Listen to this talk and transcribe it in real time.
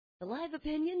The live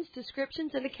opinions,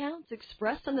 descriptions, and accounts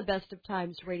expressed on the Best of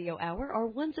Times radio hour are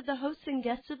ones of the hosts and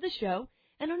guests of the show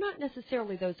and are not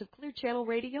necessarily those of Clear Channel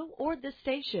Radio or this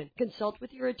station. Consult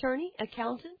with your attorney,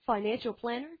 accountant, financial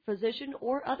planner, physician,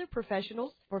 or other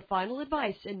professionals for final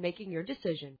advice in making your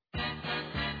decision.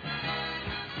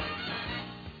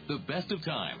 The Best of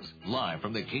Times, live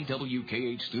from the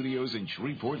KWKH studios in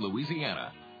Shreveport,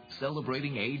 Louisiana.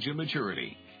 Celebrating age and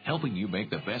maturity, helping you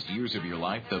make the best years of your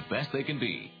life the best they can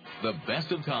be. The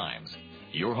Best of Times.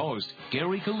 Your host,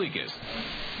 Gary Kaligas.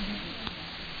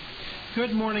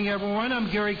 Good morning, everyone. I'm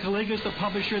Gary Kaligas, the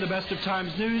publisher of the Best of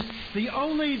Times News, the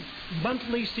only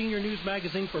monthly senior news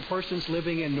magazine for persons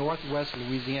living in Northwest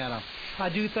Louisiana. I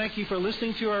do thank you for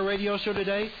listening to our radio show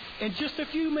today. In just a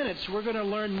few minutes, we're going to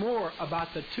learn more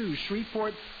about the two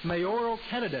Shreveport Mayoral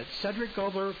Candidates, Cedric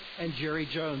Gover and Jerry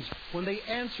Jones, when they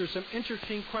answer some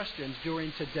interesting questions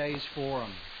during today's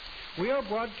forum. We are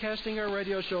broadcasting our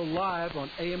radio show live on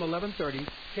AM 1130,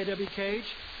 KWKH,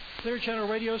 Clear Channel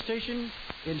radio station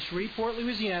in Shreveport,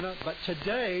 Louisiana, but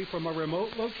today from a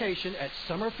remote location at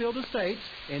Summerfield Estates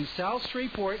in South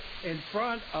Shreveport in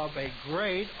front of a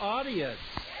great audience.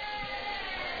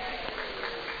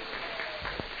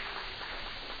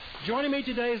 Joining me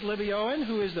today is Libby Owen,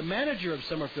 who is the manager of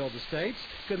Summerfield Estates.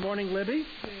 Good morning, Libby.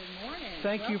 Good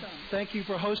morning. Thank you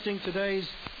for hosting today's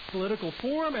political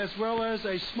forum, as well as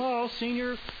a small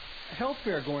senior health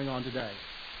fair going on today.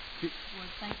 Well,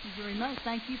 thank you very much.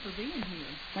 Thank you for being here.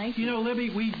 Thank you. You know, Libby,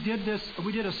 we did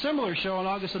a similar show on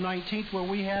August the 19th where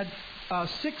we had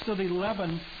 6 of the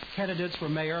 11 candidates for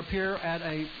mayor appear at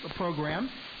a program,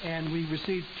 and we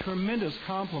received tremendous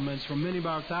compliments from many of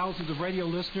our thousands of radio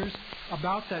listeners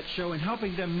about that show and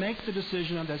helping them make the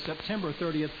decision on that September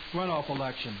 30th runoff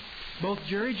election. Both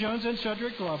Jerry Jones and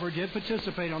Cedric Glover did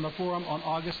participate on the forum on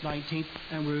August 19th,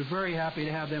 and we were very happy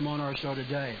to have them on our show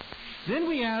today. Then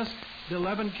we asked the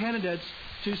 11 candidates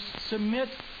to submit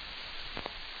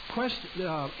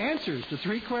answers to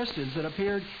 3 questions that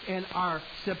appeared in our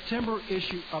September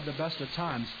issue of the Best of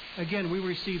Times. Again, we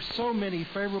received so many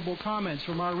favorable comments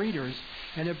from our readers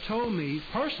and have told me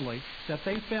personally that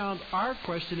they found our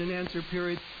question and answer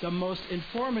period the most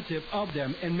informative of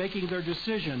them in making their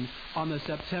decision on the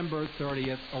September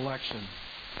 30th election.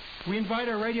 We invite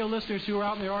our radio listeners who are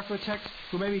out in the Arklatex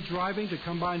who may be driving to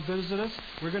come by and visit us.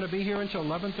 We're going to be here until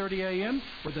 11:30 a.m.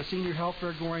 with the senior health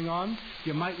fair going on.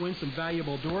 You might win some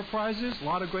valuable door prizes, a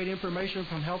lot of great information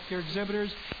from healthcare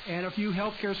exhibitors, and a few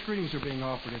healthcare screenings are being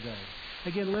offered today.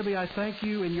 Again, Libby, I thank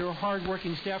you and your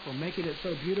hard-working staff for making it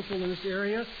so beautiful in this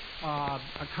area,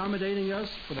 accommodating us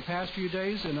for the past few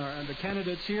days and the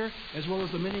candidates here, as well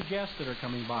as the many guests that are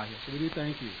coming by here. So we do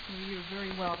thank you. Well, you're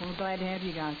very welcome. We're glad to have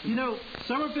you guys here. You know,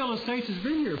 Summerfield Estates has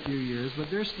been here a few years, but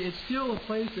it's still a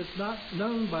place that's not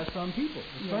known by some people,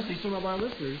 especially some of our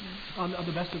listeners on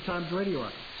the Best of Times radio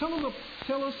hour.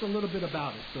 Tell us a little bit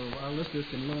about it so our listeners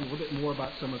can learn a little bit more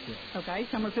about Summerfield. Okay,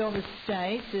 Summerfield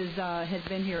Estates has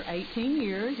been here 18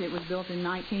 years. It was built in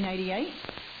 1988,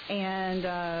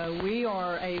 and we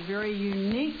are a very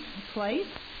unique place.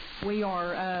 We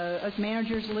are, us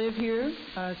managers live here.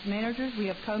 Us managers, we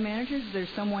have co-managers. There's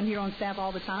someone here on staff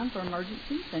all the time for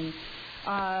emergencies,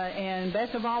 and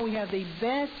best of all, we have the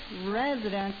best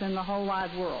residents in the whole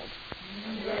wide world.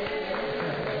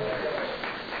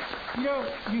 You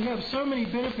know, you have so many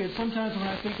benefits. Sometimes when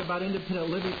I think about independent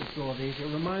living facilities,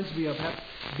 it reminds me of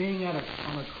being on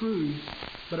a cruise,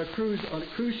 but a cruise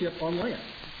ship on land.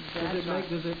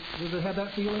 Does it have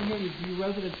that feeling here? Do you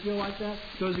residents feel like that?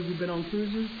 Those of you who've been on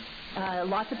cruises?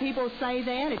 Lots of people say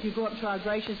that. If you go up to our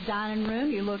gracious dining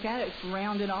room, you look at it, it's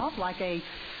rounded off like a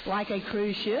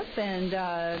cruise ship,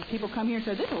 and people come here and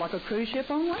say, this is like a cruise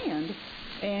ship on land.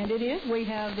 And it is. We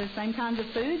have the same kinds of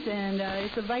foods, and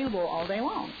it's available all day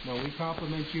long. Well, we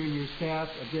compliment you and your staff,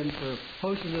 again, for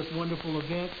hosting this wonderful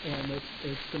event, and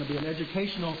it's going to be an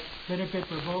educational benefit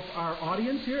for both our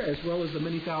audience here as well as the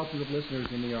many thousands of listeners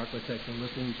in the Arklatex and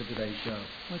listening to today's show.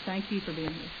 Well, thank you for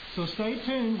being here. So stay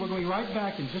tuned. We're going to be right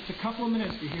back in just a couple of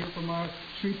minutes to hear from our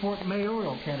Shreveport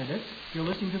mayoral candidates. You're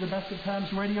listening to the Best of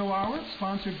Times Radio Hour,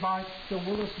 sponsored by the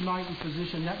Willis Knight and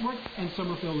Physician Network and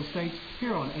Summerfield Estates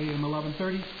here on AM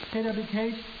 1130.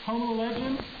 KWKH, home of the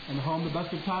legends, and home of the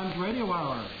Best of Times Radio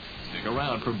Hour. Stick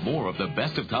around for more of the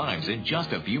Best of Times in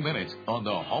just a few minutes on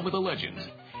the home of the legends,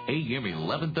 AM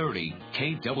 1130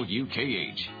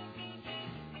 KWKH.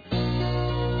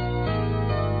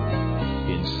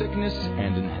 In sickness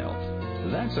and in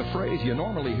health. That's a phrase you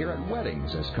normally hear at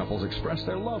weddings as couples express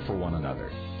their love for one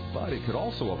another. But it could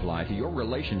also apply to your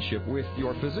relationship with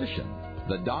your physician.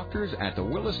 The doctors at the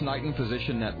Willis-Knighton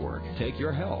Physician Network take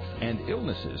your health and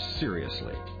illnesses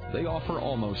seriously. They offer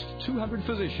almost 200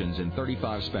 physicians in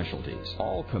 35 specialties,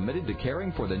 all committed to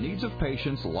caring for the needs of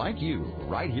patients like you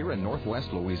right here in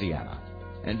Northwest Louisiana.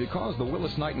 And because the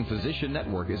Willis-Knighton Physician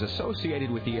Network is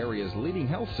associated with the area's leading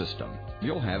health system,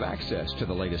 you'll have access to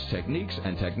the latest techniques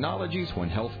and technologies when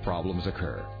health problems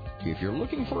occur. If you're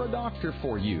looking for a doctor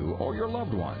for you or your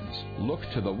loved ones, look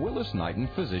to the Willis-Knighton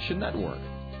Physician Network.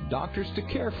 Doctors to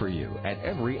care for you at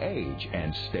every age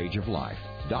and stage of life.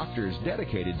 Doctors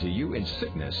dedicated to you in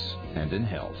sickness and in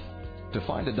health. To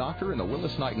find a doctor in the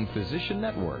Willis-Knighton Physician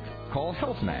Network, call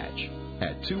Health Match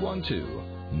at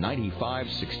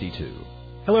 212-9562.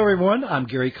 Hello, everyone. I'm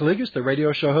Gary Calligas, the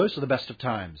radio show host of The Best of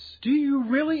Times. Do you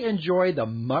really enjoy the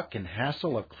muck and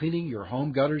hassle of cleaning your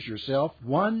home gutters yourself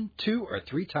 1, 2, or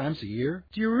 3 times a year?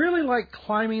 Do you really like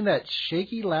climbing that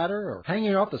shaky ladder or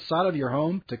hanging off the side of your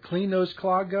home to clean those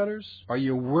clogged gutters? Are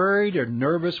you worried or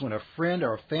nervous when a friend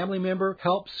or a family member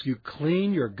helps you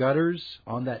clean your gutters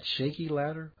on that shaky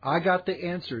ladder? I got the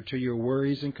answer to your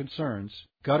worries and concerns.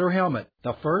 Gutter Helmet,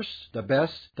 the first, the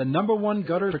best, the #1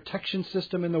 gutter protection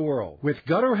system in the world. With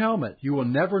Gutter Helmet, you will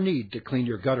never need to clean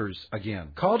your gutters again.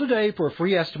 Call today for a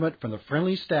free estimate from the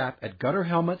friendly staff at Gutter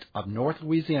Helmet of North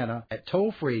Louisiana at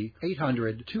toll-free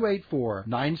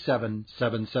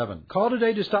 800-284-9777. Call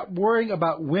today to stop worrying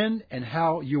about when and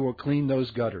how you will clean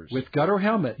those gutters. With Gutter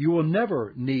Helmet, you will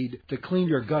never need to clean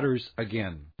your gutters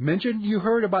again. Mention you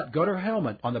heard about Gutter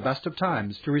Helmet on the Best of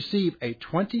Times to receive a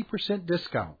 20%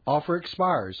 discount. Offer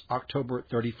expires October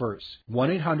 31st.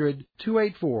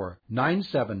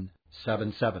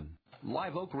 1-800-284-9777.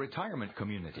 Live Oak Retirement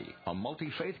Community, a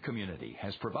multi-faith community,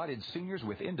 has provided seniors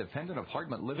with independent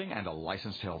apartment living and a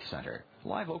licensed health center.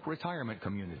 Live Oak Retirement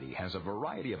Community has a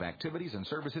variety of activities and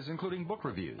services including book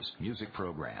reviews, music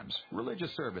programs,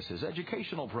 religious services,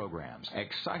 educational programs,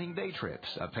 exciting day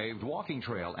trips, a paved walking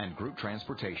trail, and group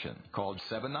transportation. Call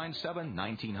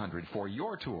 797-1900 for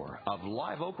your tour of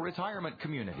Live Oak Retirement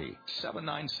Community.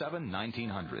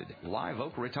 797-1900. Live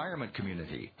Oak Retirement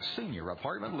Community, Senior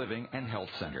Apartment Living and Health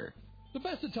Center. The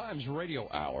Best of Times Radio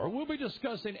Hour will be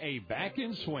discussing a Back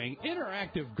in Swing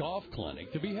interactive golf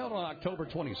clinic to be held on October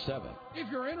 27th.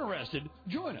 If you're interested,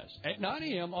 join us at 9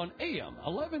 a.m. on AM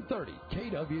 1130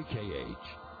 KWKH.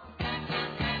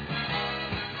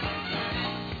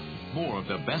 More of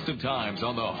the Best of Times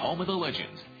on the home of the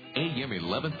legends. AM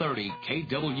 1130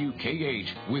 KWKH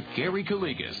with Gary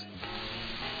Calligas.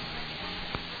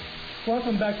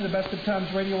 Welcome back to the Best of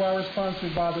Times Radio Hour,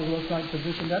 sponsored by the Willis-Knighton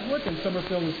Physician Network in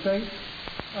Summerfield Estates.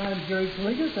 I'm Gary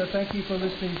Calligas. Thank you for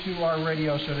listening to our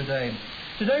radio show today.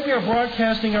 Today we are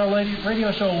broadcasting our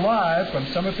radio show live from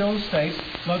Summerfield Estates,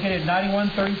 located at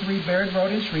 9133 Baird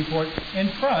Road in Shreveport, in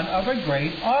front of a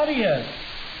great audience.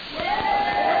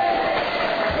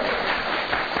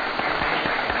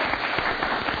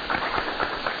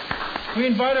 We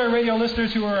invite our radio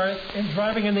listeners who are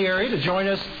driving in the area to join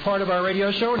us part of our radio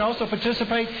show and also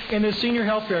participate in the senior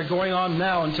health fair going on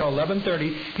now until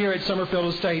 11:30 here at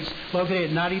Summerfield Estates,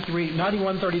 located at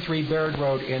 9133 Baird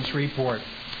Road in Shreveport.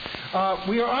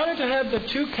 We are honored to have the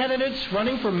 2 candidates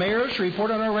running for mayor of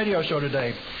Shreveport on our radio show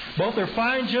today. Both are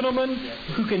fine gentlemen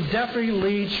who can definitely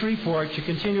lead Shreveport to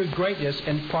continued greatness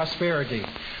and prosperity.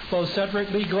 Both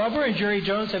Cedric B. Glover and Jerry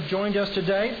Jones have joined us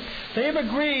today. They have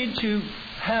agreed to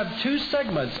have 2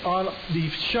 segments on the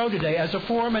show today as a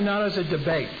forum and not as a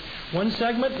debate. One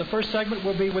segment, the first segment,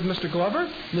 will be with Mr. Glover,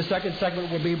 and the second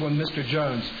segment will be with Mr.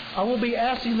 Jones. I will be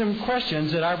asking them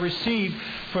questions that I've received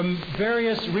from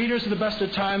various readers of the Best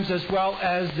of Times as well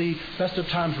as the Best of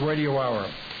Times Radio Hour.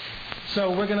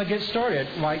 So we're going to get started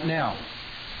right now.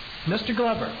 Mr.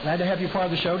 Glover, glad to have you part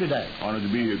of the show today. Honored to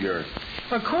be here, Gary.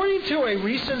 According to a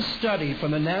recent study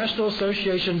from the National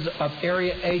Associations of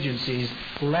Area Agencies,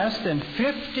 less than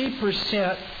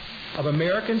 50% of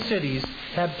American cities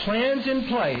have plans in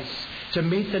place to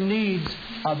meet the needs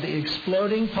of the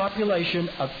exploding population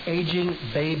of aging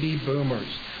baby boomers,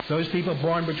 those people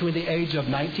born between the age of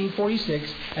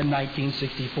 1946 and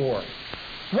 1964.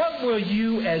 What will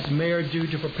you as mayor do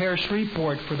to prepare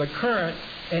Shreveport for the current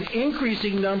and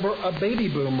increasing number of baby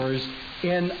boomers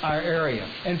in our area?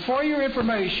 And for your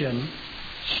information,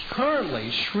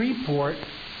 currently Shreveport,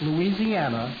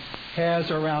 Louisiana, has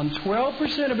around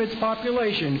 12% of its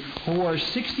population who are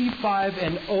 65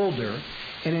 and older,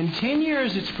 and in 10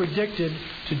 years it's predicted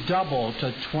to double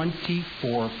to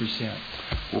 24%.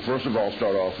 Well, first of all, I'll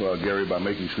start off, Gary, by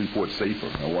making Shreveport safer.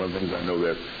 One of the things I know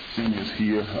that seniors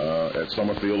here at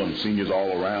Summerfield and seniors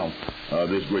all around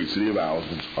this great city of ours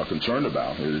are concerned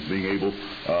about. It is being able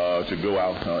to go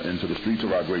out into the streets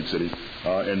of our great city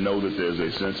and know that there's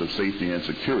a sense of safety and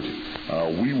security.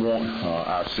 We want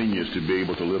our seniors to be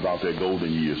able to live out their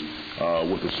golden years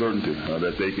with the certainty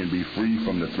that they can be free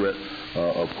from the threat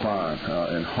of crime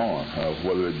and harm,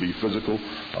 whether it be physical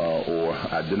or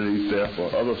identity theft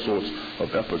or other sorts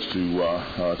of efforts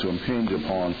to impinge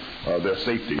upon their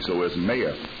safety. So as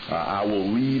mayor, I will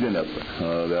lead an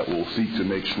effort that will seek to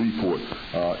make Shreveport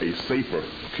a safer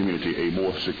community, a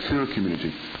more secure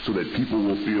community, so that people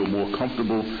will feel more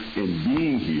comfortable in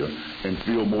being here and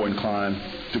feel more inclined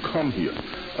to come here.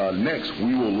 Next,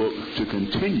 we will look to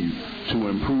continue to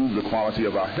improve the quality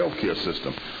of our healthcare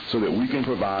system so that we can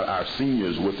provide our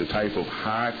seniors with the type of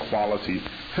high-quality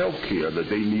health care that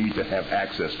they need to have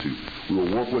access to. We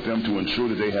will work with them to ensure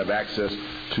that they have access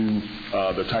to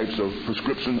the types of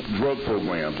prescription drug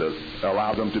programs that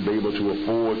allow them to be able to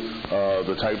afford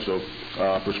the types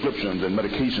of prescriptions and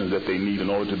medications that they need in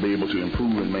order to be able to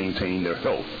improve and maintain their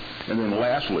health. And then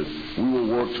lastly, we will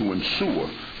work to ensure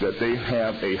that they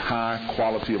have a high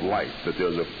quality of life, that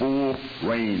there's a full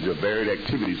range of varied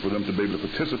activities for them to be able to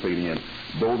participate in,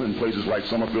 both in places like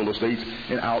Summerfield Estates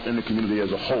and out in the community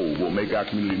as a whole. We'll make our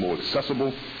community more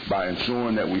accessible by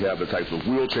ensuring that we have the types of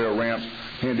wheelchair ramps,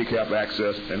 handicap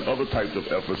access, and other types of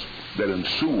efforts that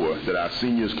ensure that our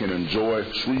seniors can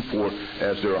enjoy Shreveport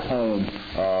as their home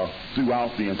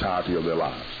throughout the entirety of their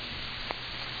lives.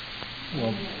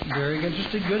 Well, very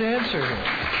interesting. Good answer here.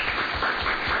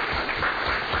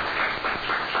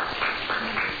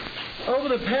 Over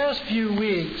the past few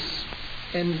weeks,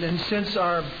 and since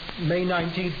our May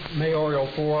 19th Mayoral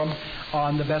Forum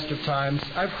on the Best of Times,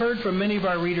 I've heard from many of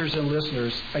our readers and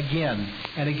listeners again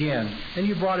and again, and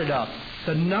you brought it up.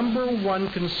 The number one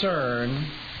concern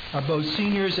of both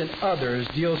seniors and others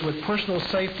deals with personal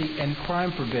safety and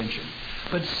crime prevention.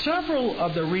 But several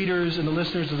of the readers and the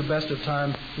listeners of the Best of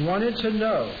Time wanted to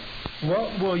know,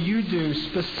 what will you do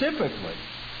specifically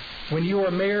when you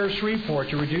are mayor of Shreveport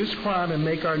to reduce crime and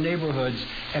make our neighborhoods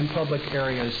and public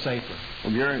areas safer?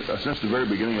 Well, Gary, since the very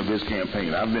beginning of this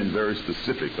campaign, I've been very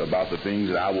specific about the things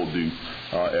that I will do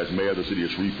as mayor of the city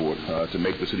of Shreveport to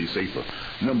make the city safer.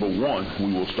 Number one,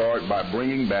 we will start by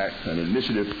bringing back an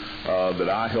initiative that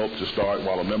I helped to start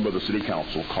while a member of the city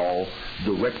council called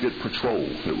Directed Patrol.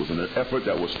 It was an effort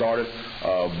that was started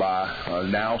by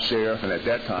now Sheriff and at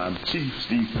that time Chief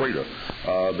Steve Prater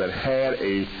that had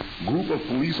a group of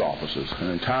police officers,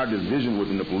 an entire division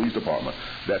within the police department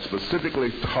that specifically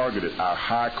targeted our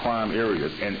high crime areas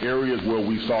and areas where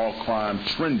we saw crime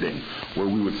trending, where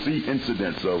we would see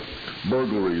incidents of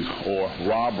burglaries or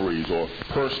robberies or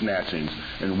purse snatchings,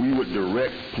 and we would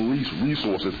direct police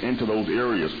resources into those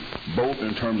areas, both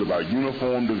in terms of our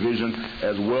uniform division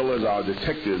as well as our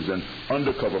detectives and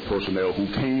undercover personnel who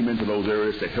came into those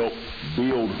areas to help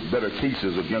build better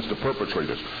cases against the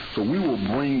perpetrators. So we will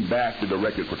bring back the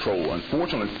Directed Patrol.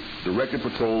 Unfortunately, Directed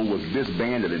Patrol was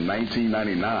disbanded in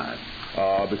 1999.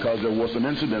 Because there were some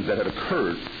incidents that had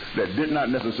occurred that did not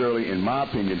necessarily, in my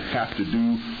opinion, have to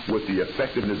do with the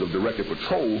effectiveness of Directed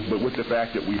Patrol, but with the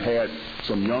fact that we had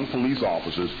some young police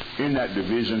officers in that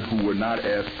division who were not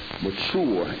as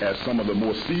mature as some of the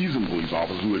more seasoned police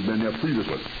officers who had been there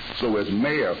previously. So as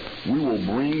mayor, we will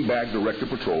bring back Directed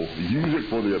Patrol, use it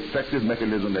for the effective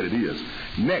mechanism that it is.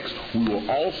 Next, we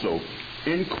will also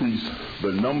increase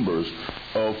the numbers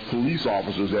of police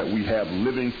officers that we have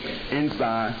living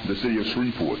inside the city of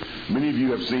Shreveport. Many of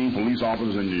you have seen police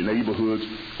officers in your neighborhoods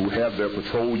who have their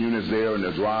patrol units there in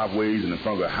their driveways and in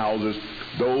front of their houses.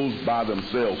 Those by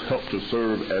themselves help to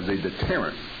serve as a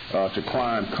deterrent to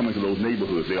crime coming to those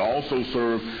neighborhoods. They also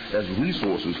serve as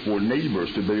resources for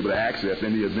neighbors to be able to access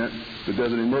in the event that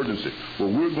there's an emergency. Well,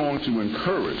 we're going to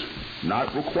encourage,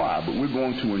 not require, but we're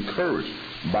going to encourage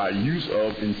by use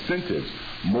of incentives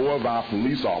more of our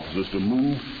police officers to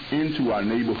move into our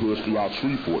neighborhoods throughout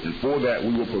Shreveport. And for that,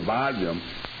 we will provide them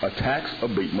a tax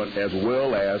abatement as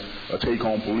well as a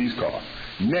take-home police car.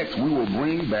 Next, we will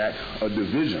bring back a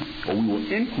division, or we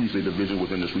will increase a division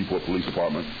within the Shreveport Police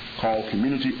Department called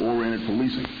Community-Oriented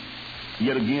Policing.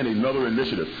 Yet again, another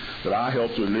initiative that I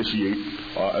helped to initiate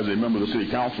as a member of the City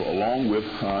Council, along with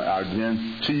our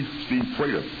then Chief Steve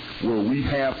Prater, where we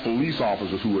have police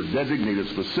officers who are designated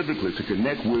specifically to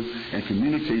connect with and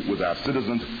communicate with our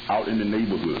citizens out in the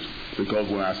neighborhoods. Because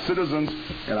when our citizens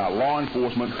and our law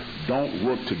enforcement don't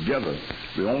work together,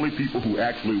 The only people who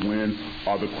actually win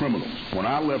are the criminals. When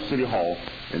I left City Hall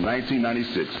in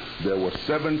 1996, there were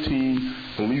 17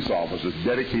 police officers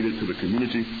dedicated to the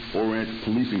community-oriented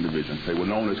policing division. They were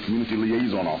known as community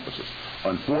liaison officers.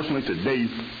 Unfortunately, today,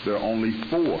 there are only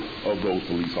 4 of those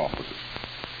police officers.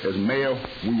 As mayor,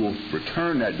 we will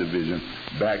return that division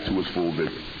back to its full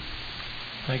vigor.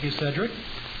 Thank you, Cedric.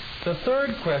 The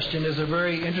third question is a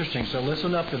very interesting, so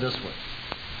listen up to this one.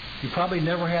 You probably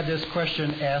never had this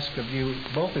question asked of you,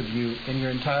 both of you, in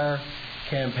your entire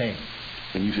campaign.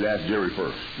 And you should ask Jerry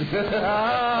first.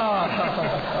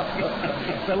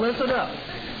 So listen up.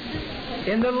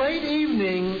 In the late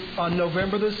evening on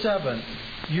November the 7th,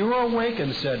 you were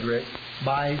awakened, Cedric,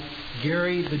 by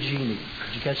Gary the Genie.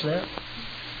 Did you catch that?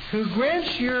 Who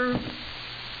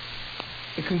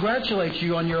congratulates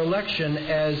you on your election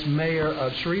as mayor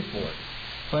of Shreveport.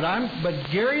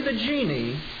 But Gary the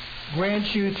Genie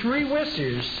grants you 3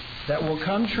 wishes that will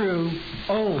come true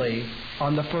only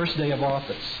on the first day of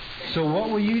office. So what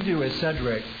will you do as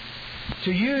Cedric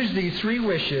to use these 3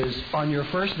 wishes on your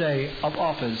first day of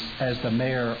office as the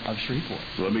mayor of Shreveport?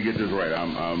 So let me get this right.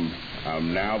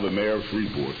 I'm now the mayor of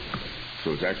Shreveport.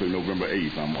 So it's actually November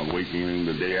 8th. I'm awakening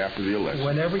the day after the election.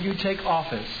 Whenever you take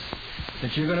office,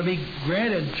 that you're going to be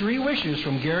granted 3 wishes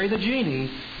from Gary the Genie,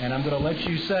 and I'm going to let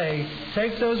you say,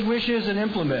 take those wishes and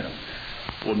implement them.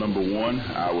 Well, number 1,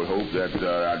 I would hope that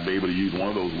I'd be able to use one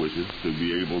of those wishes to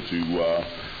be able to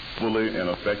fully and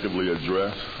effectively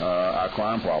address our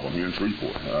crime problem here in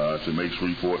Shreveport, to make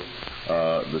Shreveport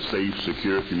the safe,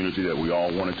 secure community that we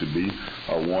all want it to be,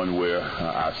 one where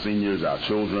our seniors, our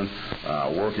children,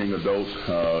 our working adults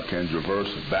can traverse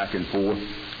back and forth,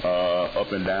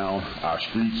 up and down our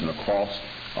streets and across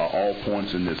all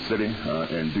points in this city,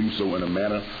 and do so in a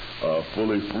manner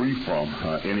fully free from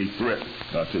any threat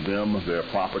to them, their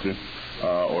property,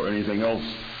 or anything else,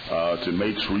 to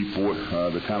make Shreveport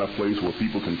the kind of place where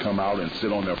people can come out and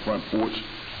sit on their front porch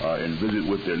and visit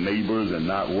with their neighbors and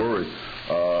not worry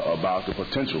about the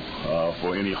potential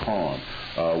for any harm,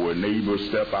 where neighbors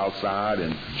step outside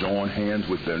and join hands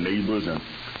with their neighbors and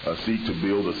seek to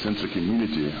build a sense of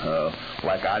community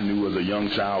like I knew as a young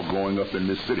child growing up in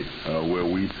this city, where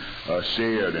we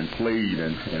shared and played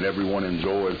and everyone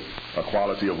enjoyed a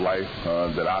quality of life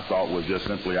that I thought was just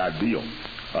simply ideal.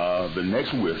 The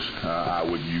next wish I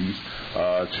would use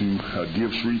to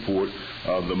give Shreveport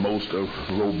the most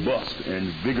robust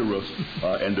and vigorous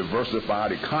and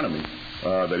diversified economy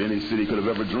that any city could have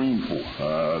ever dreamed for,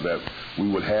 that we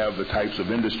would have the types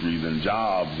of industries and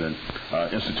jobs and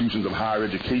institutions of higher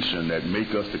education that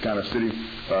make us the kind of city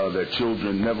that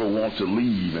children never want to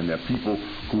leave, and that people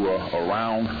who are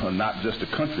around not just the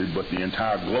country but the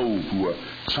entire globe who are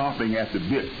chomping at the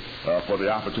bit for the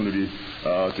opportunity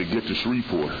to get to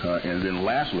Shreveport. And then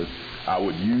lastly, I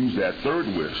would use that third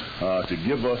wish to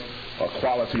give us a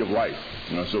quality of life,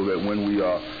 so that when we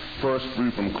are first free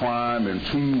from crime, and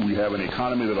 2, we have an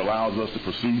economy that allows us to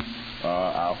pursue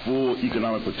our full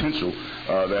economic potential,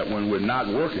 that when we're not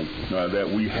working, that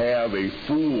we have a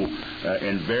full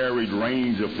and varied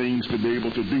range of things to be able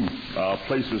to do,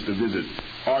 places to visit,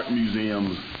 art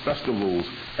museums, festivals,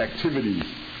 activities,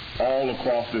 all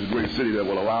across this great city that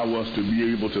will allow us to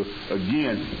be able to,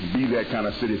 again, be that kind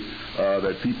of city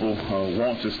that people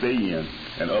want to stay in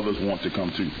and others want to come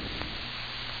to.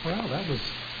 Well, that was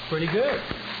pretty good.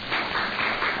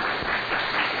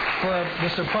 For the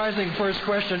surprising first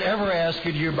question ever asked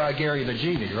of you by Gary the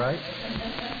Genie, right?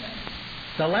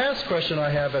 The last question I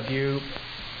have of you,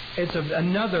 it's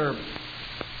another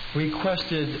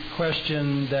requested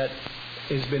question that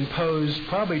has been posed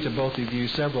probably to both of you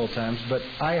several times, but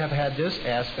I have had this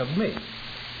asked of me.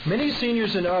 Many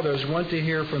seniors and others want to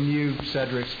hear from you,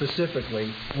 Cedric,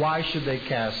 specifically, why should they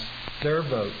cast their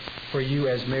vote for you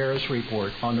as mayor of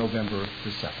Shreveport on November the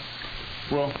 7th?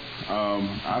 Well,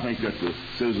 I think that the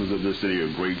citizens of this city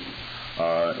are great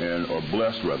and are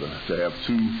blessed, rather, to have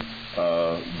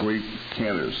 2 great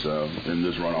candidates in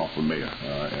this runoff for mayor.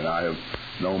 And I have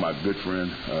known my good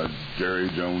friend Jerry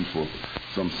Jones for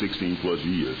some 16 plus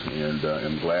years, and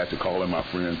am glad to call him my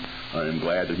friend and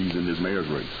glad that he's in this mayor's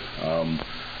race.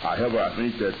 However, I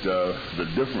think that the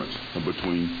difference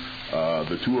between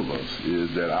the 2 of us is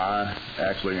that I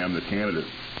actually am the candidate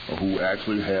who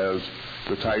actually has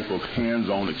the type of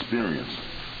hands-on experience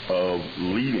of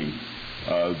leading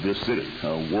this city,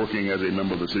 working as a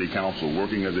member of the city council,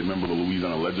 working as a member of the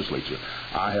Louisiana legislature.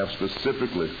 I have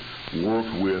specifically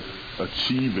worked with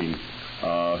achieving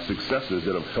successes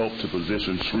that have helped to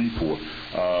position Shreveport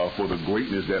for the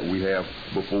greatness that we have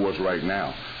before us right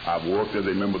now. I've worked as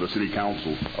a member of the City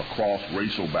Council across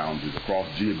racial boundaries, across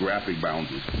geographic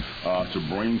boundaries, to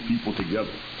bring people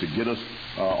together, to get us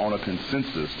on a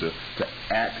consensus, to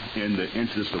act in the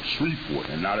interest of Shreveport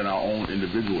and not in our own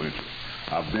individual interest.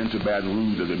 I've been to Baton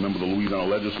Rouge as a member of the Louisiana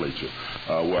legislature,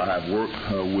 where I have worked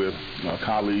with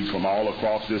colleagues from all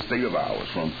across this state of ours,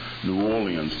 from New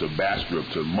Orleans to Bastrop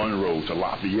to Monroe to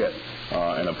Lafayette,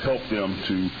 and have helped them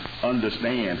to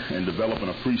understand and develop an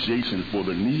appreciation for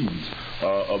the needs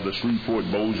of the Shreveport,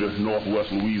 Bossier,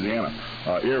 Northwest Louisiana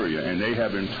area. And they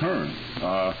have in turn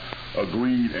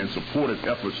agreed and supported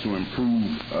efforts to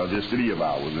improve this city of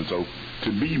ours. And so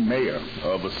to be mayor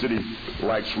of a city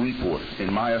like Shreveport,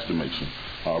 in my estimation,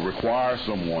 requires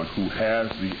someone who has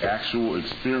the actual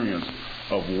experience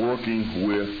of working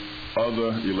with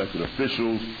other elected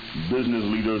officials, business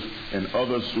leaders, and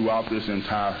others throughout this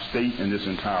entire state and this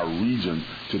entire region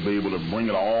to be able to bring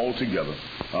it all together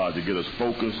to get us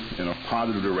focused in a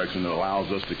positive direction that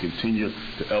allows us to continue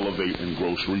to elevate and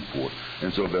grow Shreveport.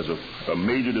 And so if there's a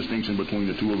major distinction between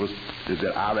the two of us, is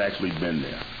that I've actually been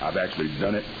there. I've actually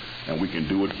done it, and we can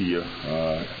do it here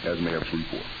as mayor of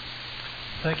Shreveport.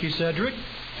 Thank you, Cedric.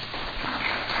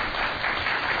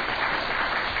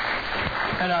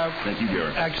 And thank you,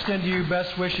 Gary. I extend to you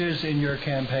best wishes in your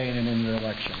campaign and in your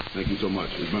election. Thank you so much.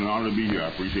 It's been an honor to be here. I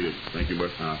appreciate it. Thank you, but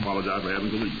I apologize for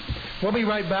having to leave. We'll be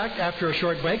right back after a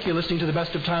short break. You're listening to the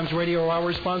Best of Times Radio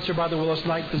Hour, sponsored by the Willis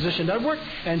Knight Physician Network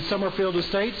and Summerfield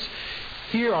Estates,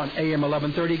 here on AM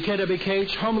 1130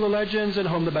 KWKH, home of the legends and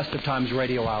home of the Best of Times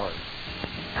Radio Hour.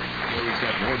 We've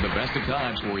got more of the Best of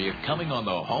Times for you coming on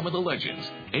the home of the legends,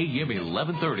 AM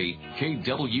 1130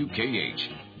 KWKH.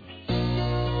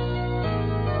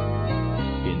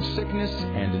 In sickness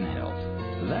and in health.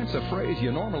 That's a phrase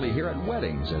you normally hear at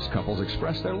weddings as couples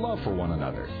express their love for one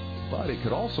another. But it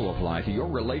could also apply to your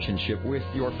relationship with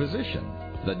your physician.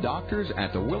 The doctors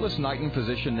at the Willis Knighton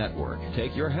Physician Network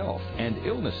take your health and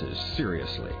illnesses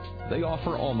seriously. They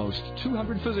offer almost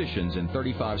 200 physicians in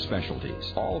 35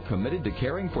 specialties, all committed to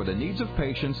caring for the needs of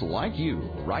patients like you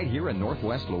right here in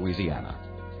Northwest Louisiana.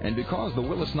 And because the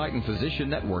Willis Knighton Physician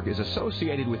Network is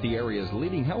associated with the area's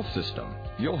leading health system,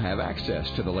 you'll have access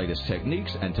to the latest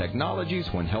techniques and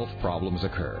technologies when health problems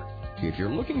occur. If you're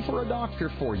looking for a doctor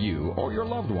for you or your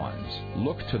loved ones,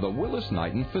 look to the Willis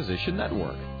Knighton Physician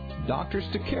Network. Doctors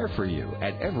to care for you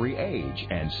at every age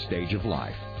and stage of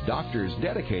life. Doctors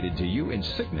dedicated to you in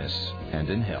sickness and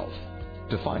in health.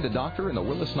 To find a doctor in the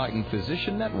Willis Knighton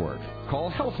Physician Network, call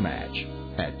Health Match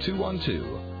at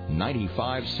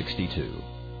 212-9562.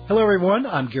 Hello, everyone.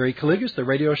 I'm Gary Calligas, the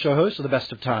radio show host of The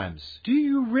Best of Times. Do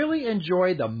you really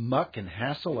enjoy the muck and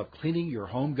hassle of cleaning your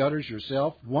home gutters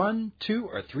yourself 1, 2,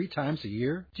 or 3 times a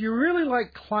year? Do you really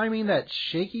like climbing that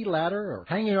shaky ladder or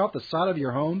hanging off the side of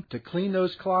your home to clean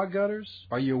those clogged gutters?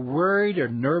 Are you worried or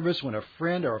nervous when a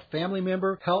friend or a family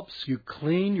member helps you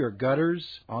clean your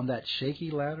gutters on that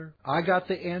shaky ladder? I got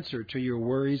the answer to your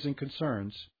worries and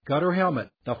concerns. Gutter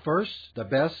Helmet, the first, the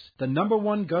best, the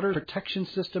 #1 gutter protection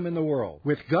system in the world.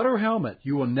 With Gutter Helmet,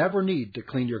 you will never need to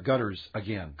clean your gutters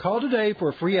again. Call today for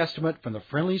a free estimate from the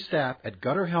friendly staff at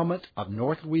Gutter Helmet of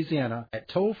North Louisiana at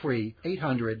toll-free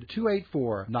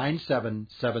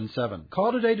 800-284-9777.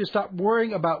 Call today to stop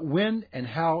worrying about when and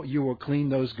how you will clean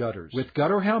those gutters. With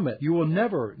Gutter Helmet, you will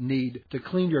never need to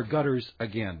clean your gutters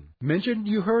again. Mention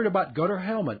you heard about Gutter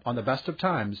Helmet on the Best of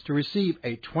Times to receive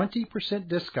a 20%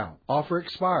 discount. Offer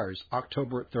expires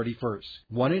October 31st.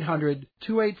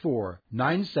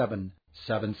 1-800-284-9777.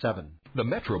 The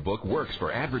MetroBook works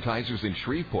for advertisers in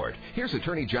Shreveport. Here's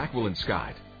attorney Jacqueline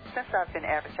Scott. Since I've been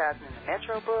advertising in the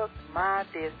MetroBook, my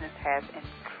business has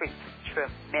increased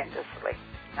tremendously.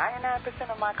 99%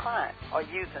 of my clients are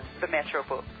using the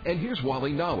MetroBook. And here's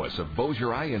Wally Nawas of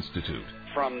Bossier Eye Institute.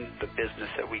 From the business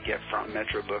that we get from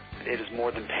MetroBook, it is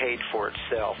more than paid for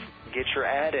itself. Get your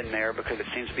ad in there because it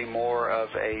seems to be more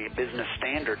of a business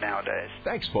standard nowadays.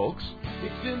 Thanks, folks.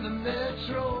 It's in the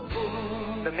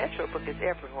MetroBook. The MetroBook is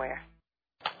everywhere.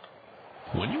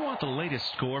 When you want the latest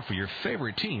score for your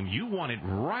favorite team, you want it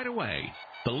right away.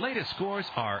 The latest scores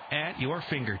are at your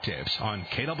fingertips on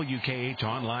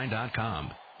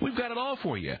KWKHOnline.com. We've got it all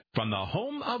for you from the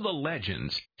home of the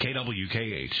legends,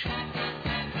 KWKH.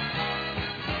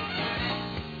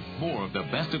 More of the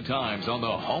Best of Times on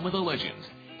the home of the legends,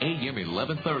 AM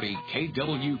 1130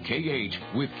 KWKH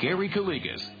with Gary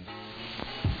Calligas.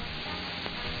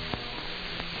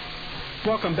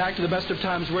 Welcome back to the Best of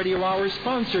Times Radio Hour,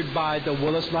 sponsored by the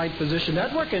Willis Knight Physician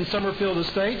Network and Summerfield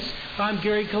Estates. I'm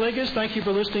Gary Calligas. Thank you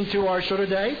for listening to our show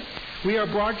today. We are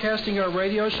broadcasting our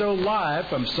radio show live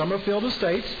from Summerfield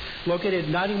Estates, located at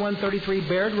 9133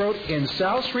 Baird Road in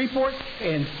South Shreveport,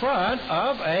 in front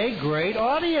of a great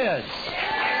audience.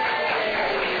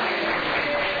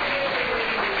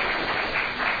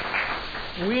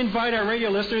 We invite our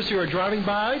radio listeners who are driving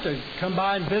by to come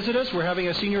by and visit us. We're having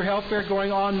a senior health fair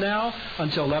going on now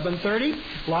until 11:30.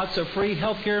 Lots of free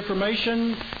health care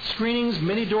information, screenings,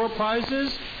 many door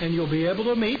prizes, and you'll be able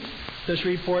to meet the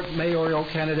Shreveport Mayoral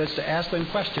Candidates to ask them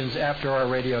questions after our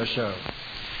radio show.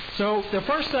 So the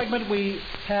first segment, we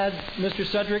had Mr.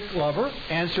 Cedric Glover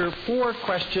answer 4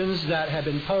 questions that have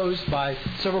been posed by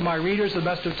several of my readers of the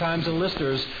Best of Times and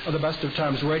listeners of the Best of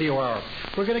Times Radio Hour.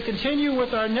 We're going to continue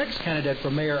with our next candidate for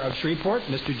mayor of Shreveport,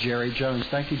 Mr. Jerry Jones.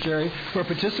 Thank you, Jerry, for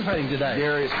participating today.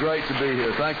 Jerry, it's great to be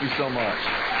here. Thank you so much.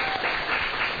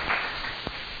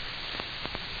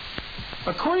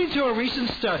 According to a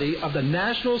recent study of the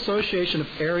National Association of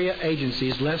Area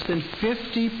Agencies, less than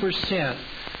 50%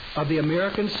 of the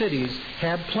American cities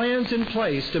have plans in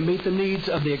place to meet the needs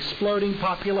of the exploding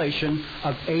population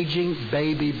of aging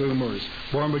baby boomers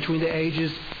born between the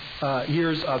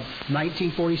years of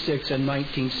 1946 and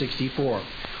 1964.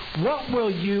 What will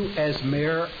you, as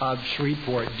mayor of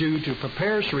Shreveport, do to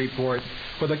prepare Shreveport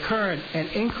for the current and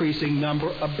increasing number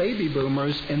of baby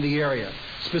boomers in the area?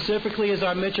 Specifically, as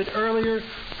I mentioned earlier,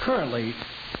 currently,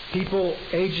 people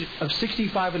age of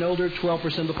 65 and older,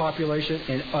 12% of the population,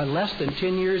 and in less than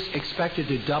 10 years, expected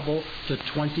to double to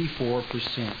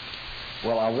 24%.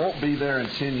 Well, I won't be there in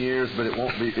 10 years, but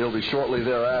it'll be shortly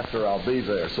thereafter I'll be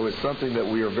there. So it's something that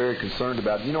we are very concerned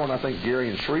about. You know, and I think, Gary,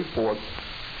 in Shreveport,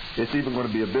 it's even going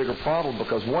to be a bigger problem,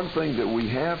 because one thing that we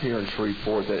have here in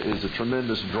Shreveport that is a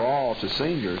tremendous draw to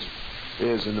seniors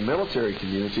is in the military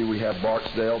community. We have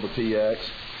Barksdale, the PX.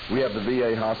 We have the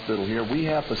VA hospital here. We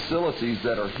have facilities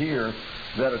that are here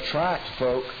that attract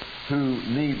folk who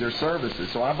need their services.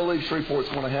 So I believe Shreveport's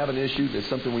going to have an issue that's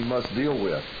something we must deal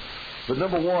with. But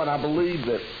number one, I believe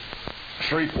that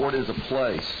Shreveport is a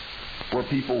place where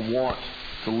people want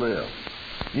to live.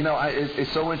 You know,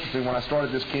 it's so interesting. When I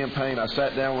started this campaign, I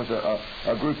sat down with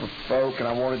a group of folk, and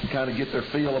I wanted to kind of get their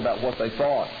feel about what they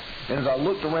thought. And as I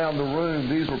looked around the room,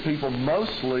 these were people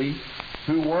mostly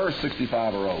who were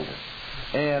 65 or older.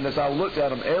 And as I looked at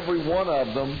them, every one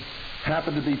of them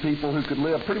happened to be people who could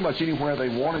live pretty much anywhere they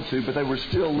wanted to, but they were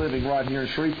still living right here in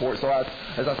Shreveport. So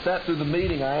as I sat through the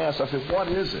meeting, I asked, I said, what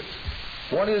is it?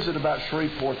 What is it about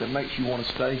Shreveport that makes you want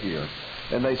to stay here?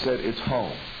 And they said, it's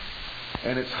home.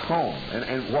 And it's home.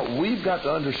 And what we've got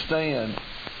to understand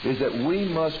is that we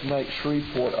must make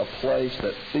Shreveport a place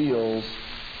that feels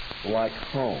like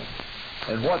home.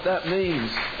 And what that means,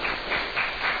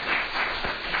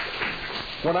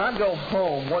 when I go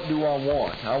home, what do I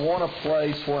want? I want a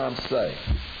place where I'm safe,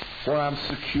 where I'm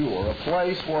secure, a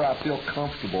place where I feel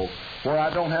comfortable, where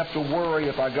I don't have to worry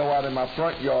if I go out in my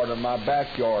front yard or my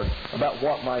backyard about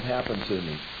what might happen to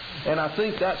me. And I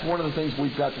think that's one of the things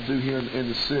we've got to do here in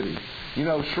the city. You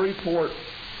know, Shreveport,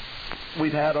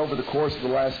 we've had over the course of the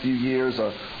last few years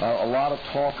a lot of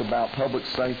talk about public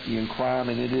safety and crime,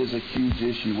 and it is a huge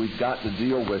issue. We've got to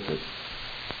deal with it.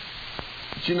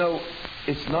 But you know,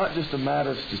 it's not just a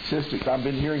matter of statistics. I've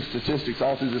been hearing statistics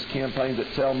all through this campaign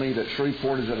that tell me that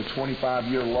Shreveport is at a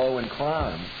 25-year low in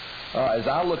crime. As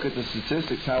I look at the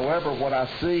statistics, however, what I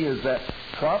see is that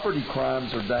property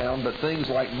crimes are down, but things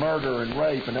like murder and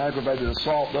rape and aggravated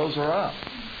assault, those are up.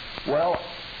 Well,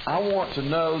 I want to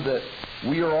know that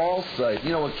we are all safe.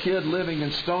 You know, a kid living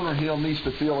in Stoner Hill needs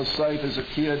to feel as safe as a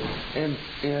kid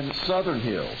in Southern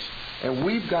Hills. And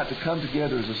we've got to come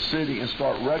together as a city and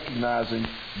start recognizing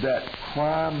that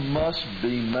crime must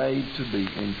be made to be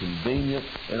inconvenient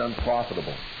and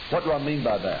unprofitable. What do I mean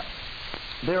by that?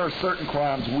 There are certain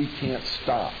crimes we can't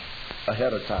stop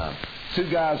ahead of time. Two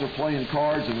guys are playing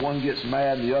cards and one gets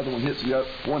mad and the other one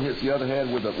hits the other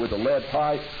head with a lead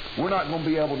pipe. We're not going to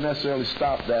be able to necessarily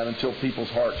stop that until people's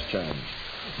hearts change.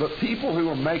 But people who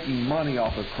are making money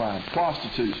off of crime,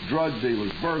 prostitutes, drug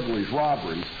dealers, burglaries,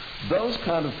 robberies, those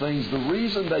kind of things, the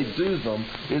reason they do them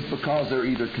is because they're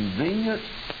either convenient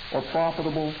or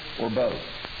profitable or both.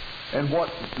 And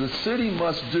what the city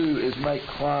must do is make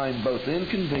crime both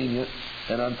inconvenient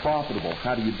and unprofitable.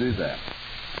 How do you do that?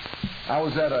 I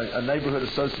was at a neighborhood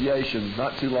association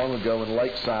not too long ago in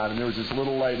Lakeside, and there was this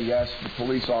little lady asked the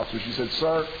police officer, she said,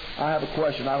 "Sir, I have a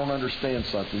question. I don't understand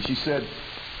something." She said,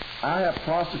 "I have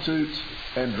prostitutes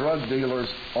and drug dealers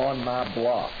on my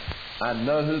block. I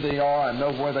know who they are. I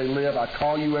know where they live. I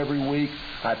call you every week.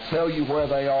 I tell you where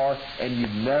they are, and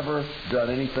you've never done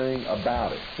anything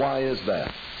about it. Why is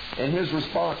that?" And his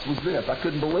response was this. I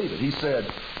couldn't believe it. He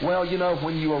said, "Well, you know,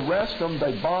 when you arrest them,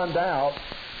 they bond out,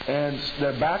 and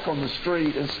they're back on the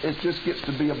street, it just gets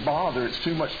to be a bother. It's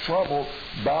too much trouble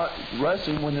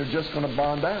wrestling when they're just going to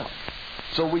bond out.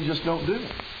 So we just don't do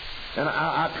it. And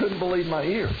I couldn't believe my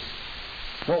ears.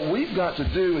 What we've got to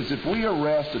do is if we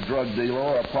arrest a drug dealer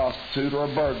or a prostitute or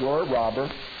a burglar or a robber,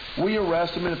 we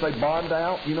arrest them, and if they bond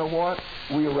out, you know what?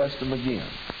 We arrest them again.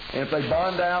 And if they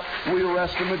bond out, we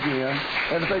arrest them again.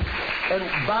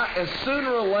 And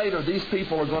sooner or later, these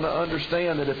people are going to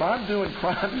understand that if I'm doing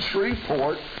crime in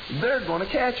Shreveport, they're going to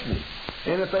catch me.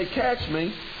 And if they catch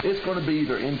me, it's going to be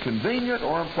either inconvenient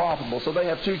or unprofitable. So they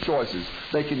have two choices.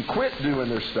 They can quit doing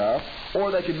their stuff,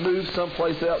 or they can move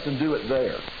someplace else and do it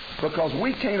there. Because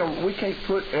we can't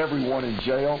put everyone in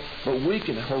jail, but we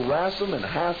can harass them and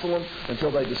hassle them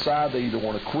until they decide they either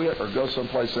want to quit or go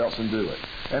someplace else and do it.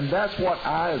 And that's what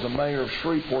I, as a mayor of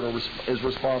Shreveport, is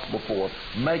responsible for,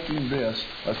 making this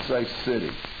a safe city.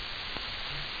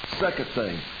 Second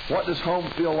thing, what does home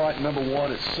feel like? Number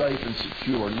one, it's safe and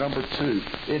secure. Number two,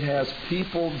 it has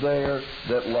people there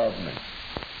that love me.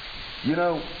 You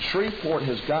know, Shreveport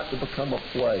has got to become a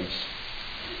place,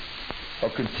 or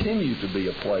continue to be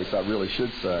a place, I really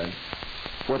should say,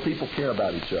 where people care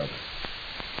about each other.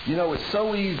 You know, it's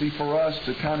so easy for us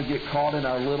to kind of get caught in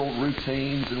our little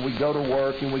routines, and we go to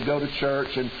work and we go to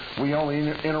church and we only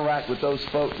interact with those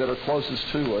folk that are closest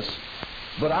to us.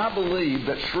 But I believe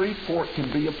that Shreveport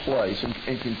can be a place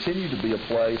and continue to be a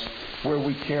place where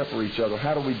we care for each other.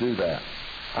 How do we do that?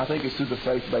 I think it's through the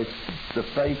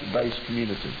faith-based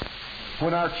community.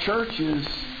 When our churches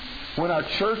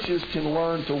can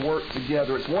learn to work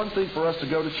together, it's one thing for us to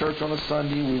go to church on a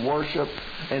Sunday and we worship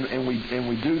and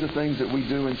we do the things that we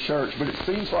do in church. But it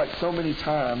seems like so many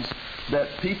times that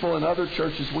people in other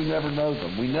churches, we never know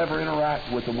them. We never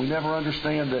interact with them. We never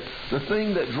understand that the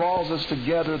thing that draws us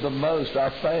together the most,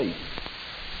 our faith,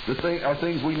 are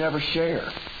things we never share.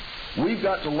 We've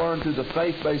got to learn through the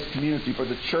faith-based community for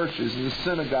the churches and the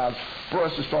synagogues for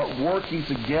us to start working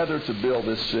together to build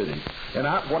this city. And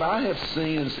what I have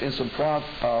seen in some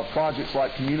projects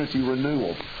like community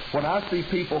renewal, when I see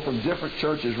people from different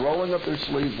churches rolling up their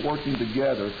sleeves, working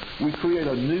together, we create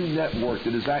a new network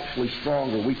that is actually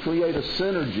stronger. We create a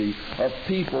synergy of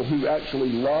people who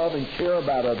actually love and care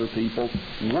about other people,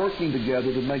 working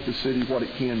together to make the city what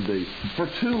it can be. For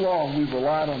too long, we've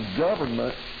relied on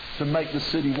government to make the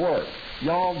city work.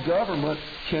 Y'all, government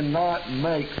cannot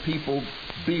make people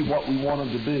be what we want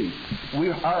them to be.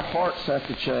 Our hearts have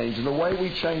to change, and the way we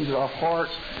change our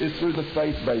hearts is through the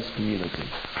faith-based community.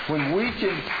 When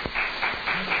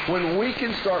we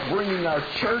can start bringing our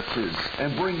churches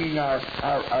and bringing our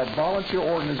volunteer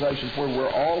organizations where we're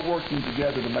all working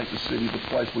together to make the city the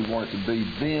place we want it to be,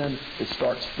 then it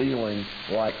starts feeling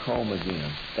like home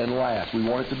again. And last, we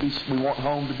want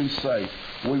home to be safe.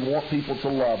 We want people to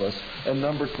love us. And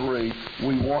number three,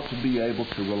 we want to be able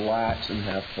to relax and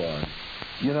have fun.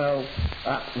 You know,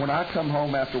 when I come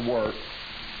home after work,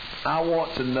 I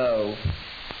want to know,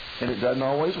 and it doesn't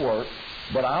always work,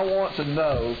 but I want to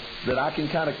know that I can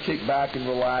kind of kick back and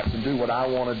relax and do what I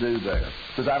want to do there.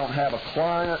 Because I don't have a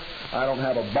client, I don't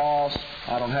have a boss,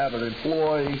 I don't have an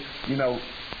employee,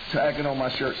 tagging on my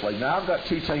shirt sleeve. Now, I've got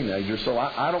two teenagers, so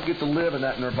I don't get to live in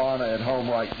that nirvana at home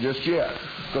right just yet.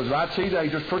 Because my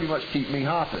teenagers pretty much keep me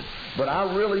hopping. But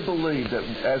I really believe that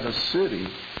as a city,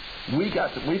 we've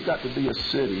got to be a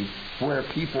city where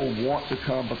people want to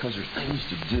come because there's things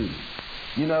to do.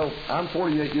 I'm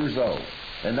 48 years old,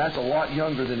 and that's a lot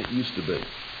younger than it used to be.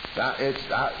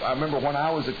 I remember when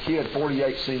I was a kid,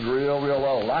 48 seemed real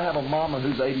old. I have a mama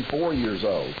who's 84 years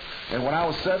old. And when I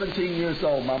was 17 years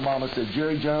old, my mama said,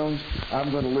 "Jerry Jones, I'm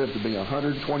going to live to be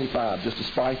 125 just to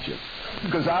spite you."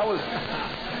 Because I was...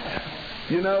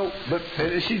 but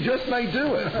she just may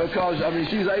do it because,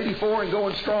 she's 84 and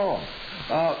going strong.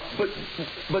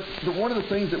 But one of the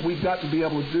things that we've got to be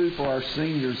able to do for our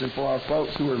seniors and for our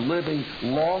folks who are living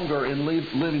longer and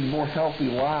living more healthy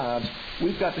lives,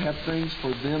 we've got to have things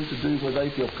for them to do where they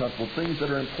feel comfortable, things that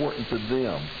are important to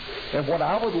them. And what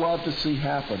I would love to see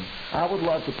happen, I would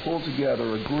love to pull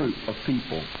together a group of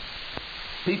people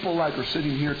like are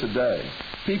sitting here today,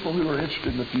 people who are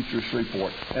interested in the future of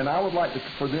Shreveport. And I would like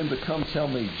for them to come tell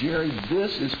me, "Jerry,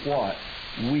 this is what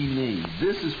we need.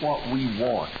 This is what we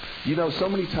want." So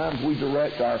many times we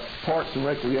direct our parks and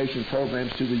recreation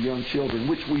programs to the young children,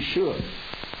 which we should.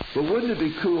 But wouldn't it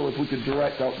be cool if we could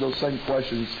direct those same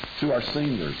questions to our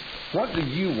seniors? What do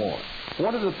you want?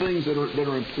 What are the things that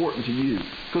are important to you?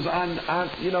 Because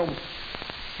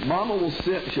Mama will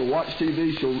sit, she'll watch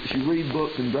TV, she'll read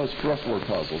books and does crossword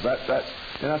puzzles.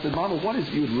 And I said, Mama, what is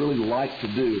it you would really like to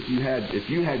do if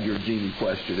you had your genie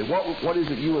question? And what is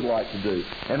it you would like to do?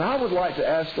 And I would like to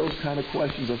ask those kind of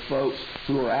questions of folks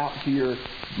who are out here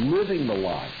living the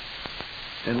life.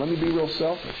 And let me be real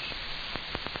selfish.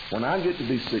 When I get to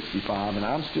be 65 and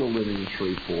I'm still living in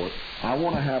Shreveport, I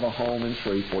want to have a home in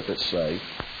Shreveport that's safe,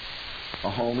 a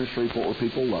home in Shreveport where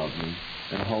people love me,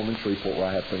 and a home in Shreveport where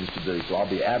I have things to do. So I'll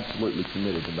be absolutely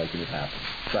committed to making it happen.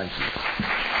 Thank you.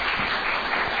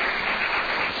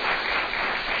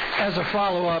 As a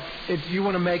follow-up, if you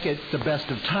want to make it the best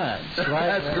of times,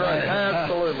 right? That's great.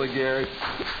 Absolutely, Gary.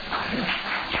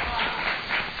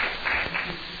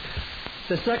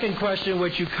 The second question,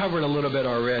 which you covered a little bit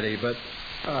already, but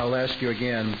I'll ask you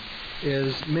again,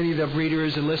 is many of the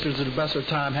readers and listeners of the Best of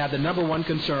Time have the number one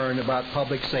concern about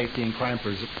public safety and crime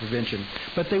prevention.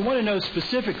 But they want to know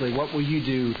specifically what will you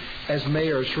do as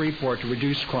mayor of Shreveport to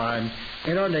reduce crime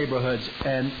in our neighborhoods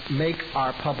and make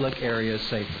our public areas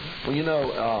safer.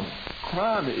 Well,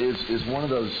 crime is one of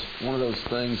those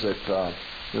things that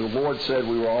the Lord said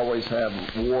we will always have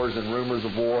wars and rumors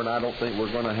of war, and I don't think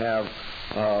we're going to have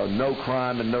no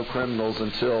crime and no criminals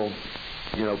until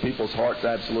people's hearts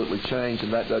absolutely change,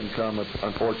 and that doesn't come,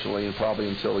 unfortunately, and probably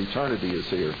until eternity is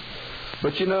here.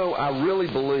 But I really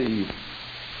believe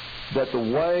that the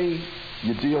way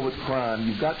you deal with crime,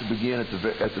 you've got to begin at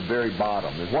the very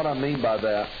bottom. And what I mean by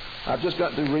that, I've just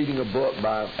got through reading a book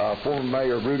by former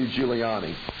Mayor Rudy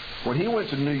Giuliani. When he went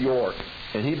to New York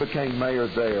and he became mayor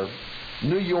there,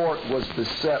 New York was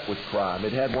beset with crime.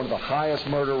 It had one of the highest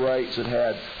murder rates.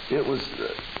 It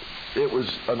was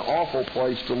an awful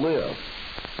place to live.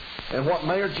 And what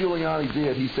Mayor Giuliani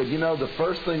did, he said, the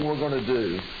first thing we're going to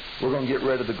do, we're going to get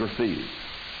rid of the graffiti.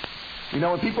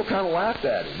 And people kind of laughed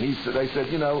at him. They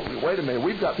said, wait a minute,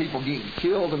 we've got people getting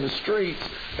killed in the streets,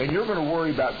 and you're going to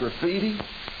worry about graffiti?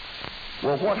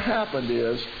 Well, what happened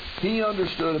is he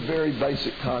understood a very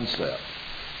basic concept.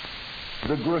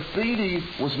 The graffiti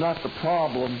was not the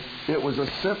problem, it was a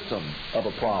symptom of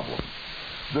a problem.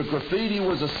 The graffiti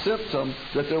was a symptom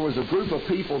that there was a group of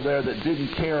people there that didn't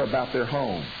care about their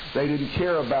home. They didn't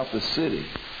care about the city.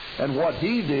 And what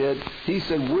he did, he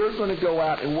said, we're going to go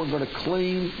out and we're going to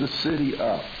clean the city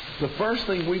up. The first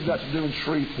thing we've got to do in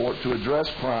Shreveport to address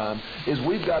crime is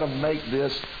we've got to make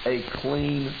this a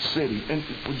clean city. And,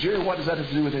 Jerry, what does that have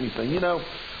to do with anything?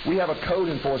 We have a code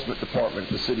enforcement department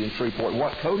in the city of Shreveport.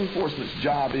 What code enforcement's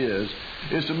job is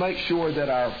to make sure that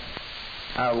our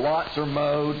lots are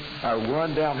mowed, our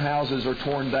rundown houses are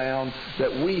torn down,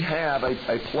 that we have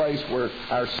a place where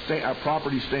our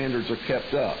property standards are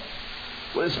kept up.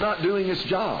 Well, it's not doing its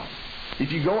job.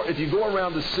 If you go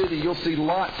around the city, you'll see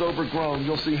lots overgrown.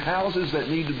 You'll see houses that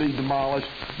need to be demolished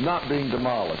not being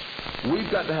demolished. We've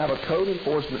got to have a code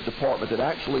enforcement department that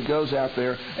actually goes out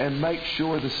there and makes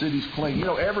sure the city's clean.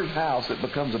 Every house that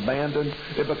becomes abandoned,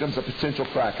 it becomes a potential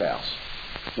crack house.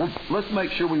 Well, let's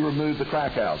make sure we remove the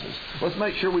crack houses. Let's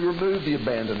make sure we remove the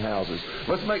abandoned houses.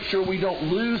 Let's make sure we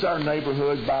don't lose our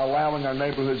neighborhoods by allowing our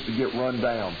neighborhoods to get run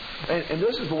down. And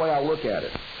this is the way I look at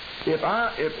it.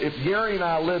 If Gary and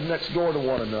I live next door to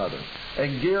one another,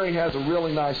 and Gary has a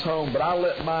really nice home, but I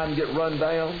let mine get run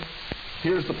down,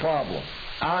 here's the problem.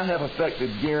 I have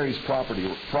affected Gary's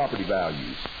property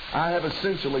values. I have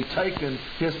essentially taken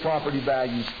his property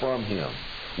values from him.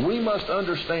 We must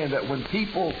understand that when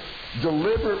people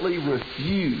deliberately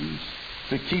refuse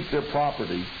to keep their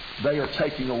property, they are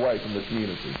taking away from the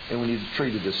community, and we need to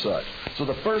treat it as such. So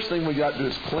the first thing we got to do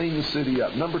is clean the city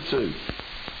up. Number two,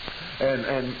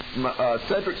 and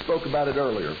Cedric spoke about it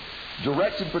earlier,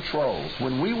 directed patrols.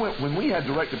 When we had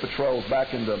directed patrols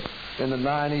back in the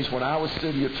 90s when I was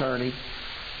city attorney,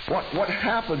 what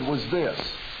happened was this.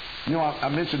 I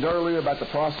mentioned earlier about the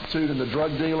prostitute and the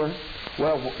drug dealer.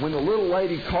 Well, when the little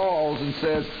lady calls and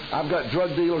says, I've got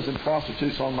drug dealers and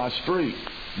prostitutes on my street,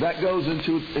 that goes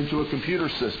into a computer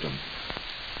system.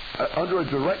 Under a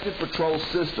directed patrol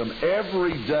system,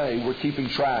 every day we're keeping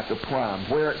track of crime,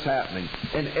 where it's happening.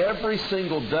 And every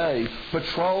single day,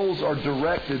 patrols are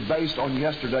directed based on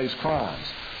yesterday's crimes.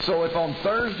 So if on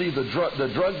Thursday the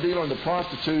drug dealer and the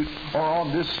prostitute are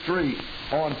on this street,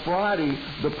 on Friday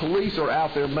the police are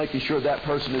out there making sure that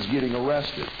person is getting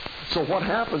arrested. So what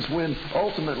happens when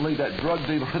ultimately that drug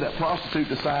dealer or that prostitute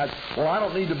decides, well, I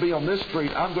don't need to be on this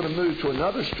street, I'm going to move to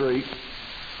another street.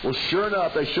 Well, sure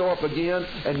enough, they show up again,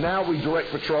 and now we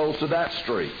direct patrols to that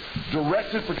street.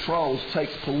 Directed patrols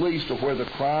takes police to where the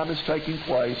crime is taking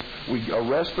place. We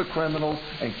arrest the criminals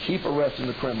and keep arresting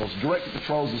the criminals. Directed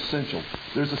patrols is essential.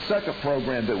 There's a second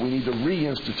program that we need to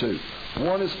reinstitute.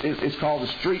 One is it's called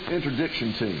the street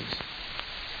interdiction teams.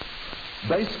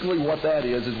 Basically what that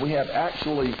is we have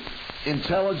actually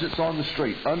intelligence on the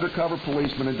street, undercover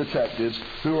policemen and detectives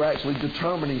who are actually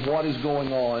determining what is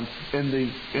going on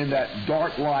in that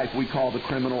dark life we call the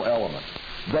criminal element.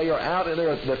 They are out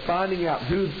there, they're finding out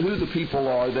who the people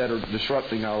are that are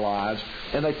disrupting our lives,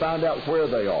 and they find out where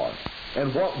they are.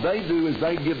 And what they do is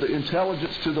they give the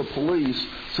intelligence to the police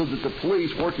so that the police,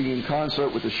 working in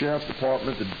concert with the Sheriff's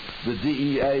Department, the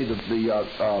DEA, the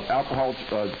Alcohol,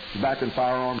 Tobacco and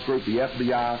Firearms Group, the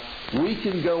FBI, we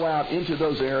can go out into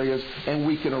those areas and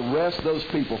we can arrest those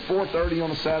people. 4:30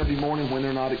 on a Saturday morning when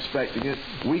they're not expecting it,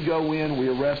 we go in, we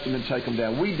arrest them and take them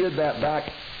down. We did that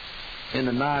back in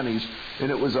the 90s,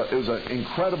 and it was an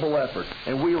incredible effort.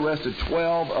 And we arrested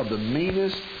 12 of the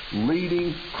meanest,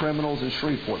 leading criminals in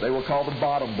Shreveport. They were called the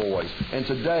Bottom Boys. And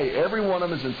today, every one of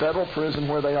them is in federal prison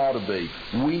where they ought to be.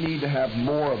 We need to have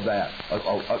more of that,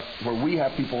 where we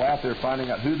have people out there finding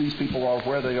out who these people are,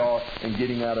 where they are, and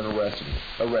getting out and arresting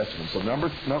them. So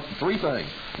three things.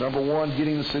 Number one,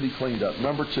 getting the city cleaned up.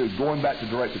 Number two, going back to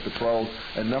directed patrols.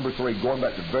 And number three, going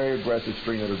back to very aggressive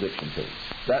street interdiction teams.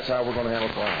 That's how we're going to handle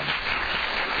crime.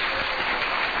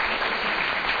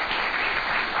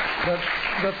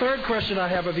 The third question I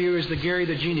have of you is the Gary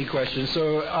the Genie question.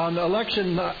 So on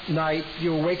election night,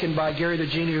 you were awakened by Gary the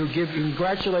Genie, who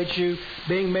congratulates you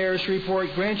being mayor of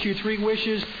Shreveport, grants you 3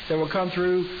 wishes that will come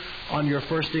through on your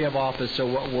first day of office. So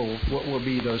what will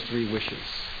be those 3 wishes?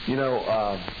 You know,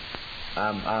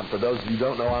 I'm for those of you who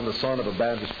don't know, I'm the son of a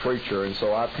Baptist preacher, and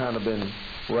so I've kind of been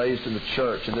raised in the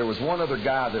church. And there was one other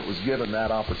guy that was given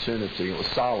that opportunity. It was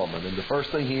Solomon, and the first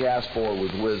thing he asked for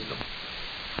was wisdom.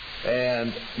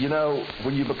 And, you know,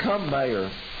 when you become mayor,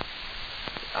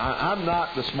 I'm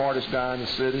not the smartest guy in the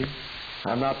city.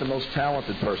 I'm not the most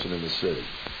talented person in the city.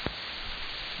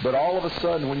 But all of a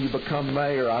sudden, when you become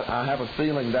mayor, I have a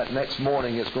feeling that next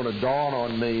morning it's going to dawn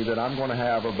on me that I'm going to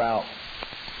have about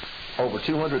over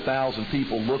 200,000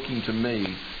 people looking to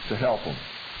me to help them.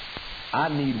 I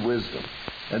need wisdom.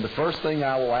 And the first thing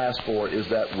I will ask for is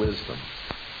that wisdom.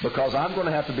 Because I'm going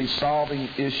to have to be solving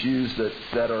issues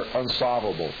that are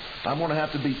unsolvable. I'm going to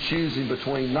have to be choosing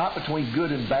not between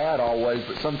good and bad always,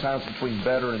 but sometimes between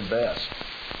better and best.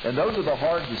 And those are the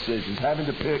hard decisions, having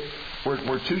to pick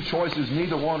where 2 choices,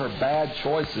 neither one are bad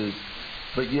choices,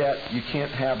 but yet you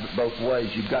can't have it both ways.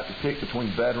 You've got to pick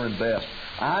between better and best.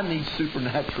 I need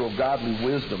supernatural godly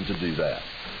wisdom to do that.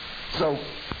 So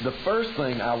the first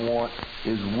thing I want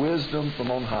is wisdom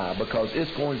from on high, because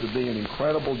it's going to be an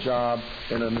incredible job,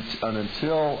 and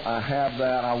until I have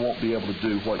that, I won't be able to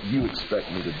do what you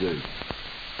expect me to do.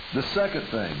 The second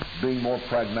thing, being more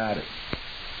pragmatic.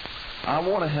 I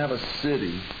want to have a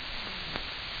city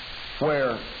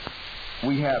where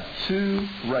we have 2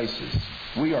 races.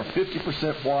 We are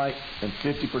 50% white and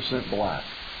 50% black.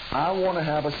 I want to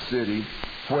have a city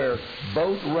where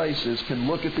both races can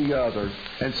look at the other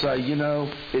and say, you know,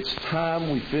 it's time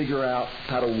we figure out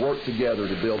how to work together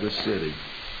to build this city.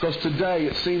 Because today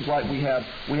it seems like we have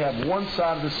one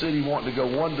side of the city wanting to go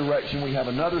one direction, we have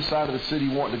another side of the city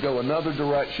wanting to go another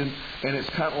direction, and it's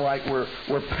kind of like we're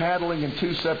paddling in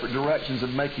 2 separate directions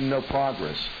and making no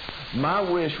progress. My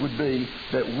wish would be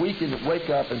that we can wake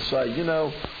up and say, you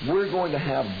know, we're going to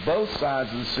have both sides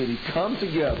of the city come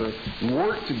together,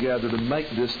 work together to make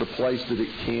this the place that it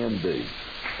can be.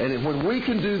 And when we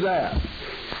can do that,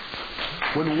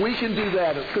 let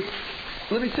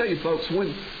me tell you, folks,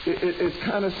 it's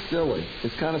kind of silly.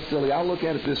 It's kind of silly. I look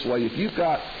at it this way: if you've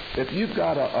got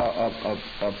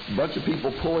a bunch of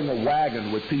people pulling a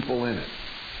wagon with people in it,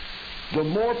 the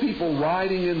more people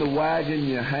riding in the wagon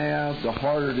you have, the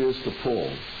harder it is to pull.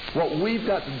 What we've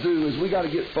got to do is we've got to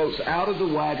get folks out of the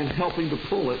wagon helping to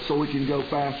pull it so we can go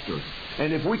faster.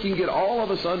 And if we can get all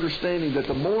of us understanding that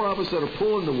the more of us that are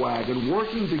pulling the wagon,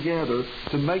 working together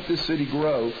to make this city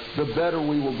grow, the better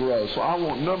we will grow. So I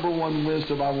want number 1,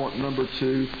 wisdom. I want number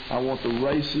 2, I want the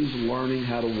races learning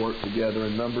how to work together.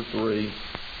 And number 3,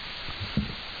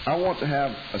 I want to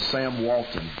have a Sam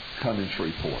Walton come in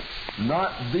Shreveport.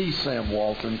 Not the Sam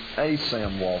Walton, a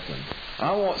Sam Walton.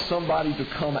 I want somebody to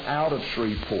come out of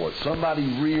Shreveport, somebody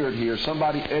reared here,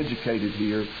 somebody educated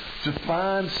here, to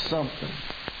find something,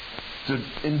 to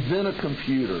invent a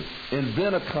computer,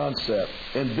 invent a concept,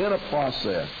 invent a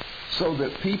process, so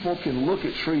that people can look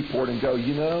at Shreveport and go,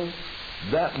 you know,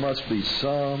 that must be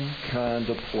some kind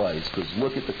of place, because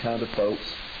look at the kind of folks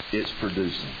it's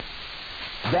producing.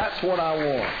 That's what I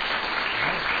want.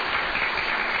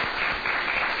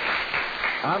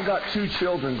 I've got 2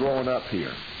 children growing up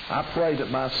here. I pray that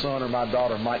my son or my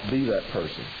daughter might be that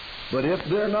person. But if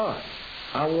they're not,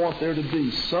 I want there to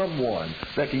be someone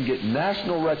that can get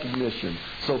national recognition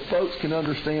so folks can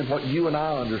understand what you and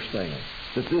I understand.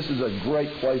 that this is a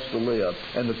great place to live,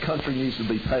 and the country needs to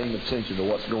be paying attention to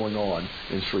what's going on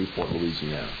in Shreveport,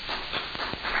 Louisiana.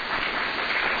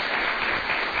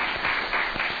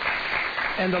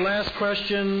 And the last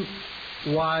question,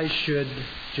 why should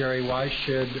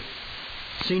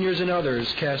seniors and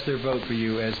others cast their vote for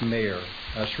you as mayor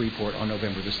of Shreveport on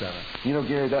November the 7th? You know,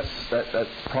 Gary, that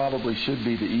probably should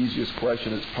be the easiest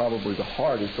question. It's probably the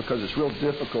hardest because it's real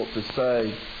difficult to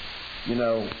say, you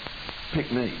know,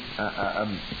 pick me.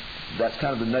 That's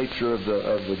kind of the nature of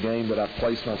the game that I've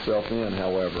placed myself in,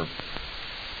 however.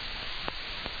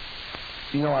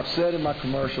 You know, I've said in my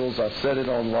commercials, I've said it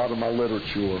on a lot of my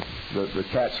literature, the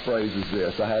catchphrase is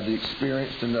this: I have the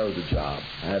experience to know the job,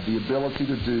 I have the ability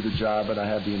to do the job, and I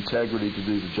have the integrity to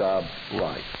do the job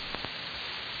right.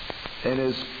 And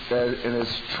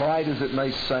as trite as it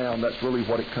may sound, that's really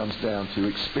what it comes down to,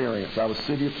 experience. I was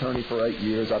city attorney for 8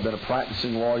 years. I've been a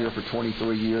practicing lawyer for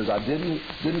 23 years. I didn't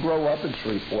grow up in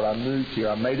Shreveport. I moved here.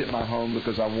 I made it my home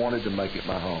because I wanted to make it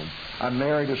my home. I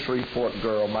married a Shreveport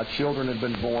girl. My children have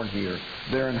been born here.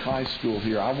 They're in high school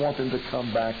here. I want them to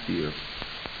come back here.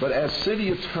 But as city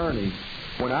attorney,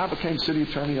 when I became city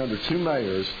attorney under 2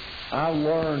 mayors, I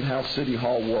learned how City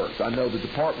Hall works. I know the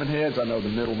department heads. I know the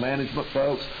middle management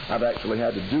folks. I've actually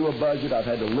had to do a budget. I've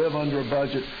had to live under a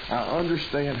budget. I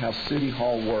understand how City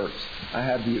Hall works. I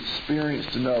have the experience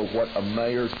to know what a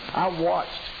mayor's... I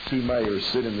watched 2 mayors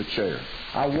sit in the chair.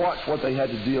 I watched what they had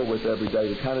to deal with every day,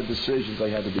 the kind of decisions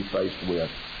they had to be faced with.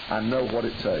 I know what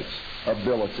it takes.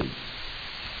 Ability.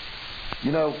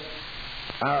 You know,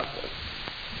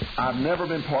 I've never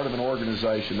been part of an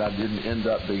organization that I didn't end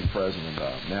up being president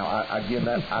of. Now,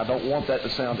 I don't want that to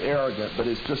sound arrogant, but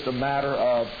it's just a matter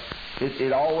of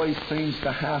it always seems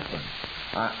to happen.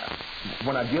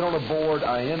 When I get on a board,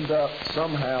 I end up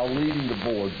somehow leading the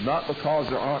board, not because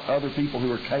there aren't other people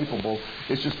who are capable.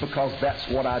 It's just because that's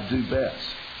what I do best.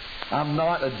 I'm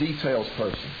not a details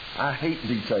person. I hate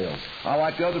details. I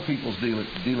like other people's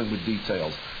dealing with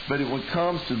details. But when it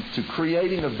comes to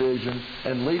creating a vision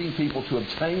and leading people to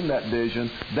obtain that vision,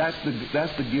 that's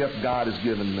the gift God has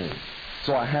given me.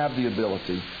 So I have the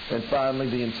ability. And finally,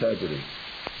 the integrity.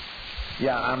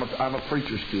 Yeah, I'm a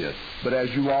preacher's kid. But as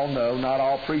you all know, not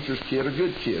all preacher's kids are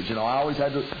good kids. You know, I always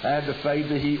had to fade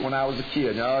the heat when I was a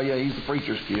kid. Oh, yeah, he's the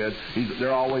preacher's kid.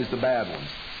 They're always the bad ones.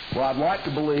 Well, I'd like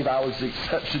to believe I was the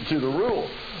exception to the rule.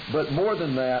 But more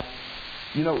than that,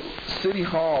 you know, City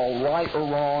Hall, right or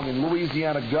wrong, and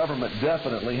Louisiana government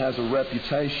definitely has a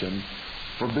reputation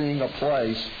for being a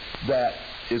place that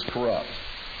is corrupt.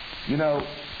 You know,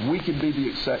 we can be the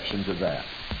exception to that.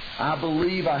 I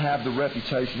believe I have the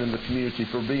reputation in the community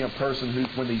for being a person who,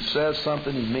 when he says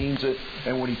something, he means it,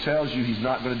 and when he tells you he's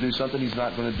not going to do something, he's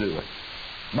not going to do it.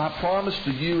 My promise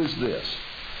to you is this: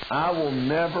 I will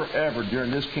never, ever, during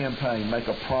this campaign, make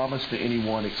a promise to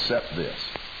anyone except this: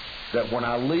 that when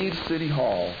I leave City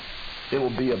Hall, it will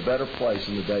be a better place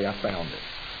than the day I found it.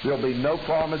 There will be no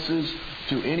promises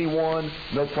to anyone,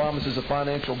 no promises of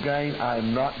financial gain. I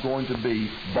am not going to be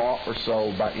bought or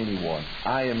sold by anyone.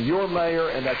 I am your mayor,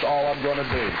 and that's all I'm going to be.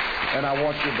 And I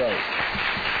want your vote.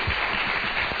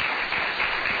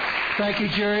 Thank you,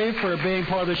 Jerry, for being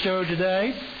part of the show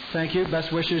today. Thank you.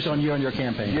 Best wishes on you and your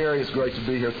campaign. Gary, it's great to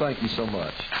be here. Thank you so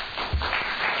much.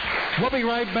 We'll be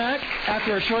right back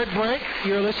after a short break.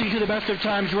 You're listening to the Best of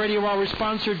Times Radio Hour,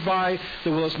 sponsored by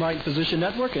the Willis Knight Physician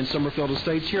Network in Summerfield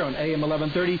Estates here on AM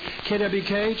 1130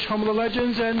 KWKH, home of the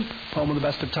legends and home of the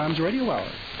Best of Times Radio Hour.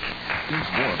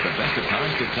 There's more of the Best of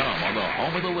Times to come on the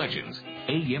home of the legends,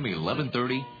 AM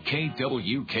 1130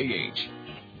 KWKH.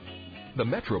 The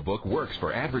MetroBook works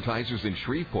for advertisers in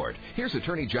Shreveport. Here's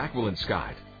attorney Jacqueline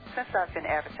Scott. Since I've been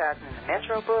advertising in the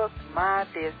MetroBook, my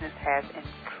business has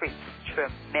increased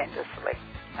tremendously.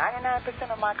 99%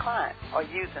 of my clients are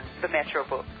using the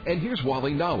MetroBook. And here's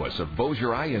Wally Nawas of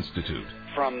Bossier Eye Institute.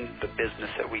 From the business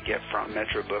that we get from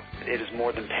MetroBook, it is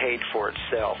more than paid for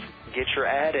itself. Get your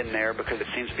ad in there because it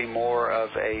seems to be more of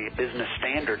a business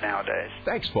standard nowadays.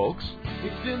 Thanks, folks.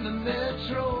 It's in the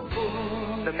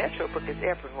MetroBook. The MetroBook is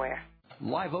everywhere.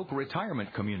 Live Oak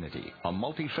Retirement Community, a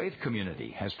multi-faith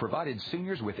community, has provided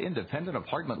seniors with independent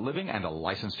apartment living and a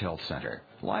licensed health center.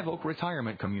 Live Oak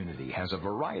Retirement Community has a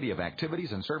variety of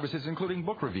activities and services, including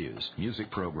book reviews, music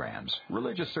programs,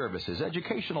 religious services,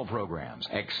 educational programs,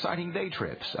 exciting day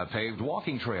trips, a paved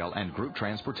walking trail, and group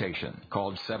transportation.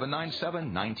 Call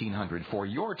 797-1900 for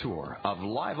your tour of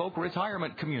Live Oak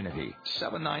Retirement Community.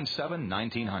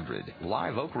 797-1900.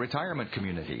 Live Oak Retirement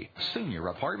Community, Senior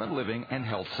Apartment Living and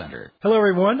Health Center. Hello,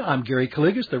 everyone. I'm Gary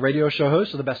Kaligas, the radio show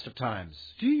host of The Best of Times.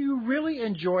 Do you really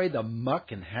enjoy the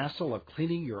muck and hassle of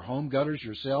cleaning your home gutters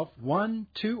yourself 1,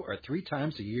 2, or 3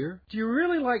 times a year? Do you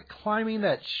really like climbing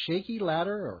that shaky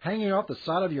ladder or hanging off the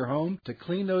side of your home to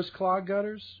clean those clogged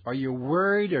gutters? Are you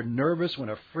worried or nervous when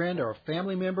a friend or a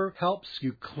family member helps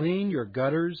you clean your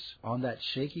gutters on that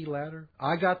shaky ladder?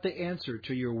 I got the answer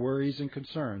to your worries and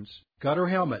concerns. Gutter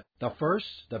Helmet, the first,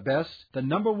 the best, the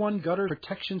 #1 gutter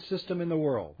protection system in the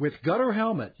world. With Gutter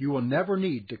Helmet, you will never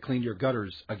need to clean your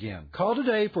gutters again. Call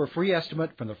today for a free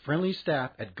estimate from the friendly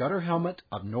staff at Gutter Helmet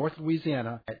of North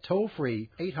Louisiana at toll-free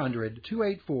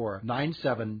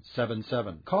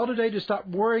 800-284-9777. Call today to stop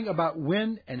worrying about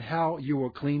when and how you will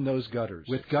clean those gutters.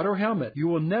 With Gutter Helmet, you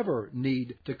will never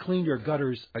need to clean your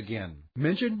gutters again.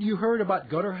 Mention you heard about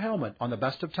Gutter Helmet on the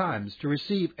Best of Times to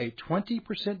receive a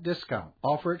 20% discount.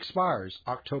 Offer expires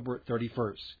October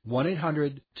 31st.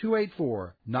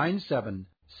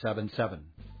 1-800-284-9777.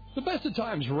 The Best of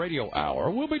Times Radio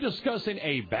Hour will be discussing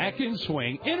a Back in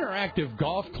Swing interactive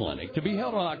golf clinic to be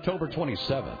held on October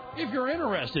 27th. If you're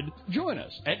interested, join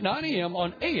us at 9 a.m.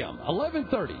 on AM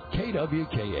 1130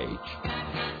 KWKH.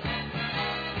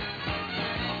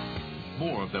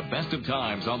 More of the Best of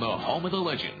Times on the Home of the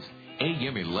Legends.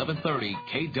 AM 1130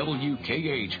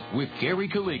 KWKH with Gary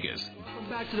Kaligas.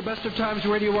 Back to the Best of Times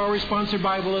Radio Hour, sponsored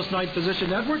by Willis Knight Physician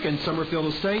Network and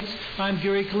Summerfield Estates. I'm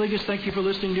Gary Kaligas. Thank you for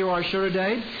listening to our show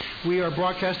today. We are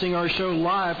broadcasting our show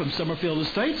live from Summerfield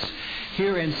Estates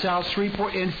here in South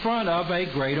Shreveport in front of a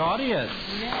great audience.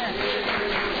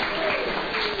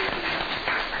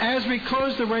 As we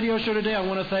close the radio show today, I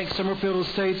want to thank Summerfield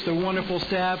Estates, the wonderful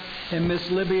staff, and Miss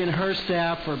Libby and her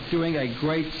staff for doing a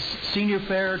great senior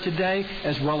fair today,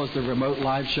 as well as the remote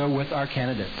live show with our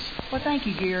candidates. Well, thank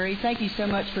you, Gary. Thank you so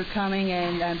much for coming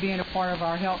and being a part of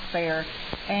our health fair.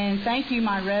 And thank you,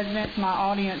 my residents, my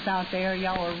audience out there.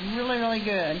 Y'all are really, really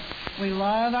good. We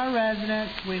love our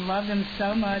residents. We love them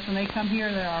so much. When they come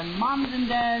here, they're our moms and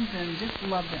dads, and just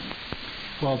love them.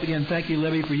 Well, again, thank you,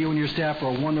 Libby, for you and your staff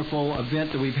for a wonderful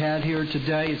event that we've had here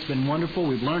today. It's been wonderful.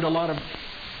 We've learned a lot of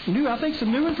some new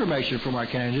information from our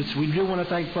candidates. We do want to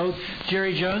thank both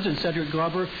Jerry Jones and Cedric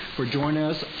Glover for joining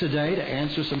us today to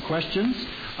answer some questions.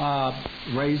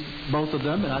 Raised both of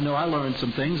them, and I know I learned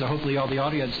some things. Hopefully all the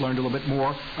audience learned a little bit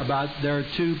more about their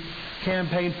two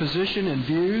campaign position and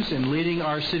views in leading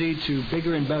our city to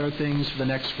bigger and better things for the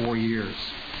next 4 years.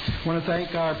 I want to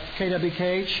thank our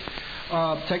KWKH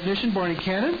technician, Barney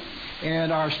Cannon,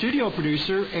 and our studio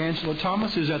producer, Angela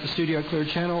Thomas, who's at the studio at Clear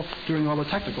Channel doing all the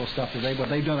technical stuff today, but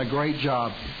they've done a great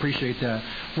job. Appreciate that.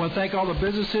 I want to thank all the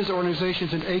businesses,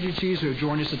 organizations, and agencies who have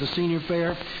joined us at the Senior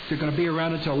Fair. They're going to be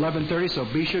around until 11:30, so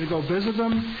be sure to go visit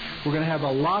them. We're going to have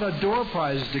a lot of door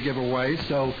prizes to give away,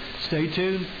 so stay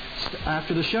tuned.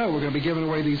 After the show, we're going to be giving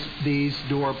away these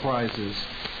door prizes.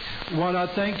 I want to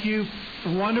thank you,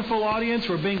 wonderful audience,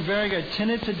 for being very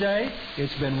attentive today.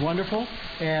 It's been wonderful,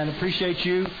 and appreciate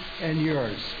you and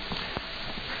yours.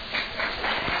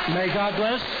 May God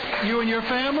bless you and your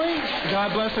family.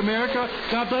 God bless America.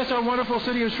 God bless our wonderful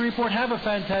city of Shreveport. Have a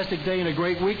fantastic day and a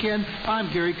great weekend. I'm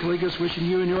Gary Kaligas, wishing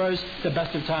you and yours the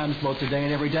best of times both today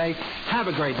and every day. Have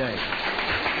a great day.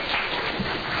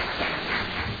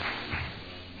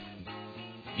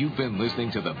 You've been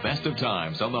listening to the Best of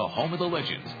Times on the Home of the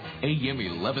Legends, AM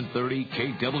 1130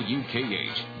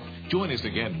 KWKH. Join us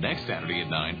again next Saturday at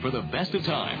 9 for the Best of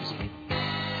Times.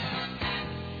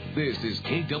 This is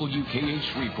KWKH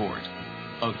Shreveport,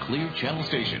 a Clear Channel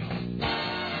station.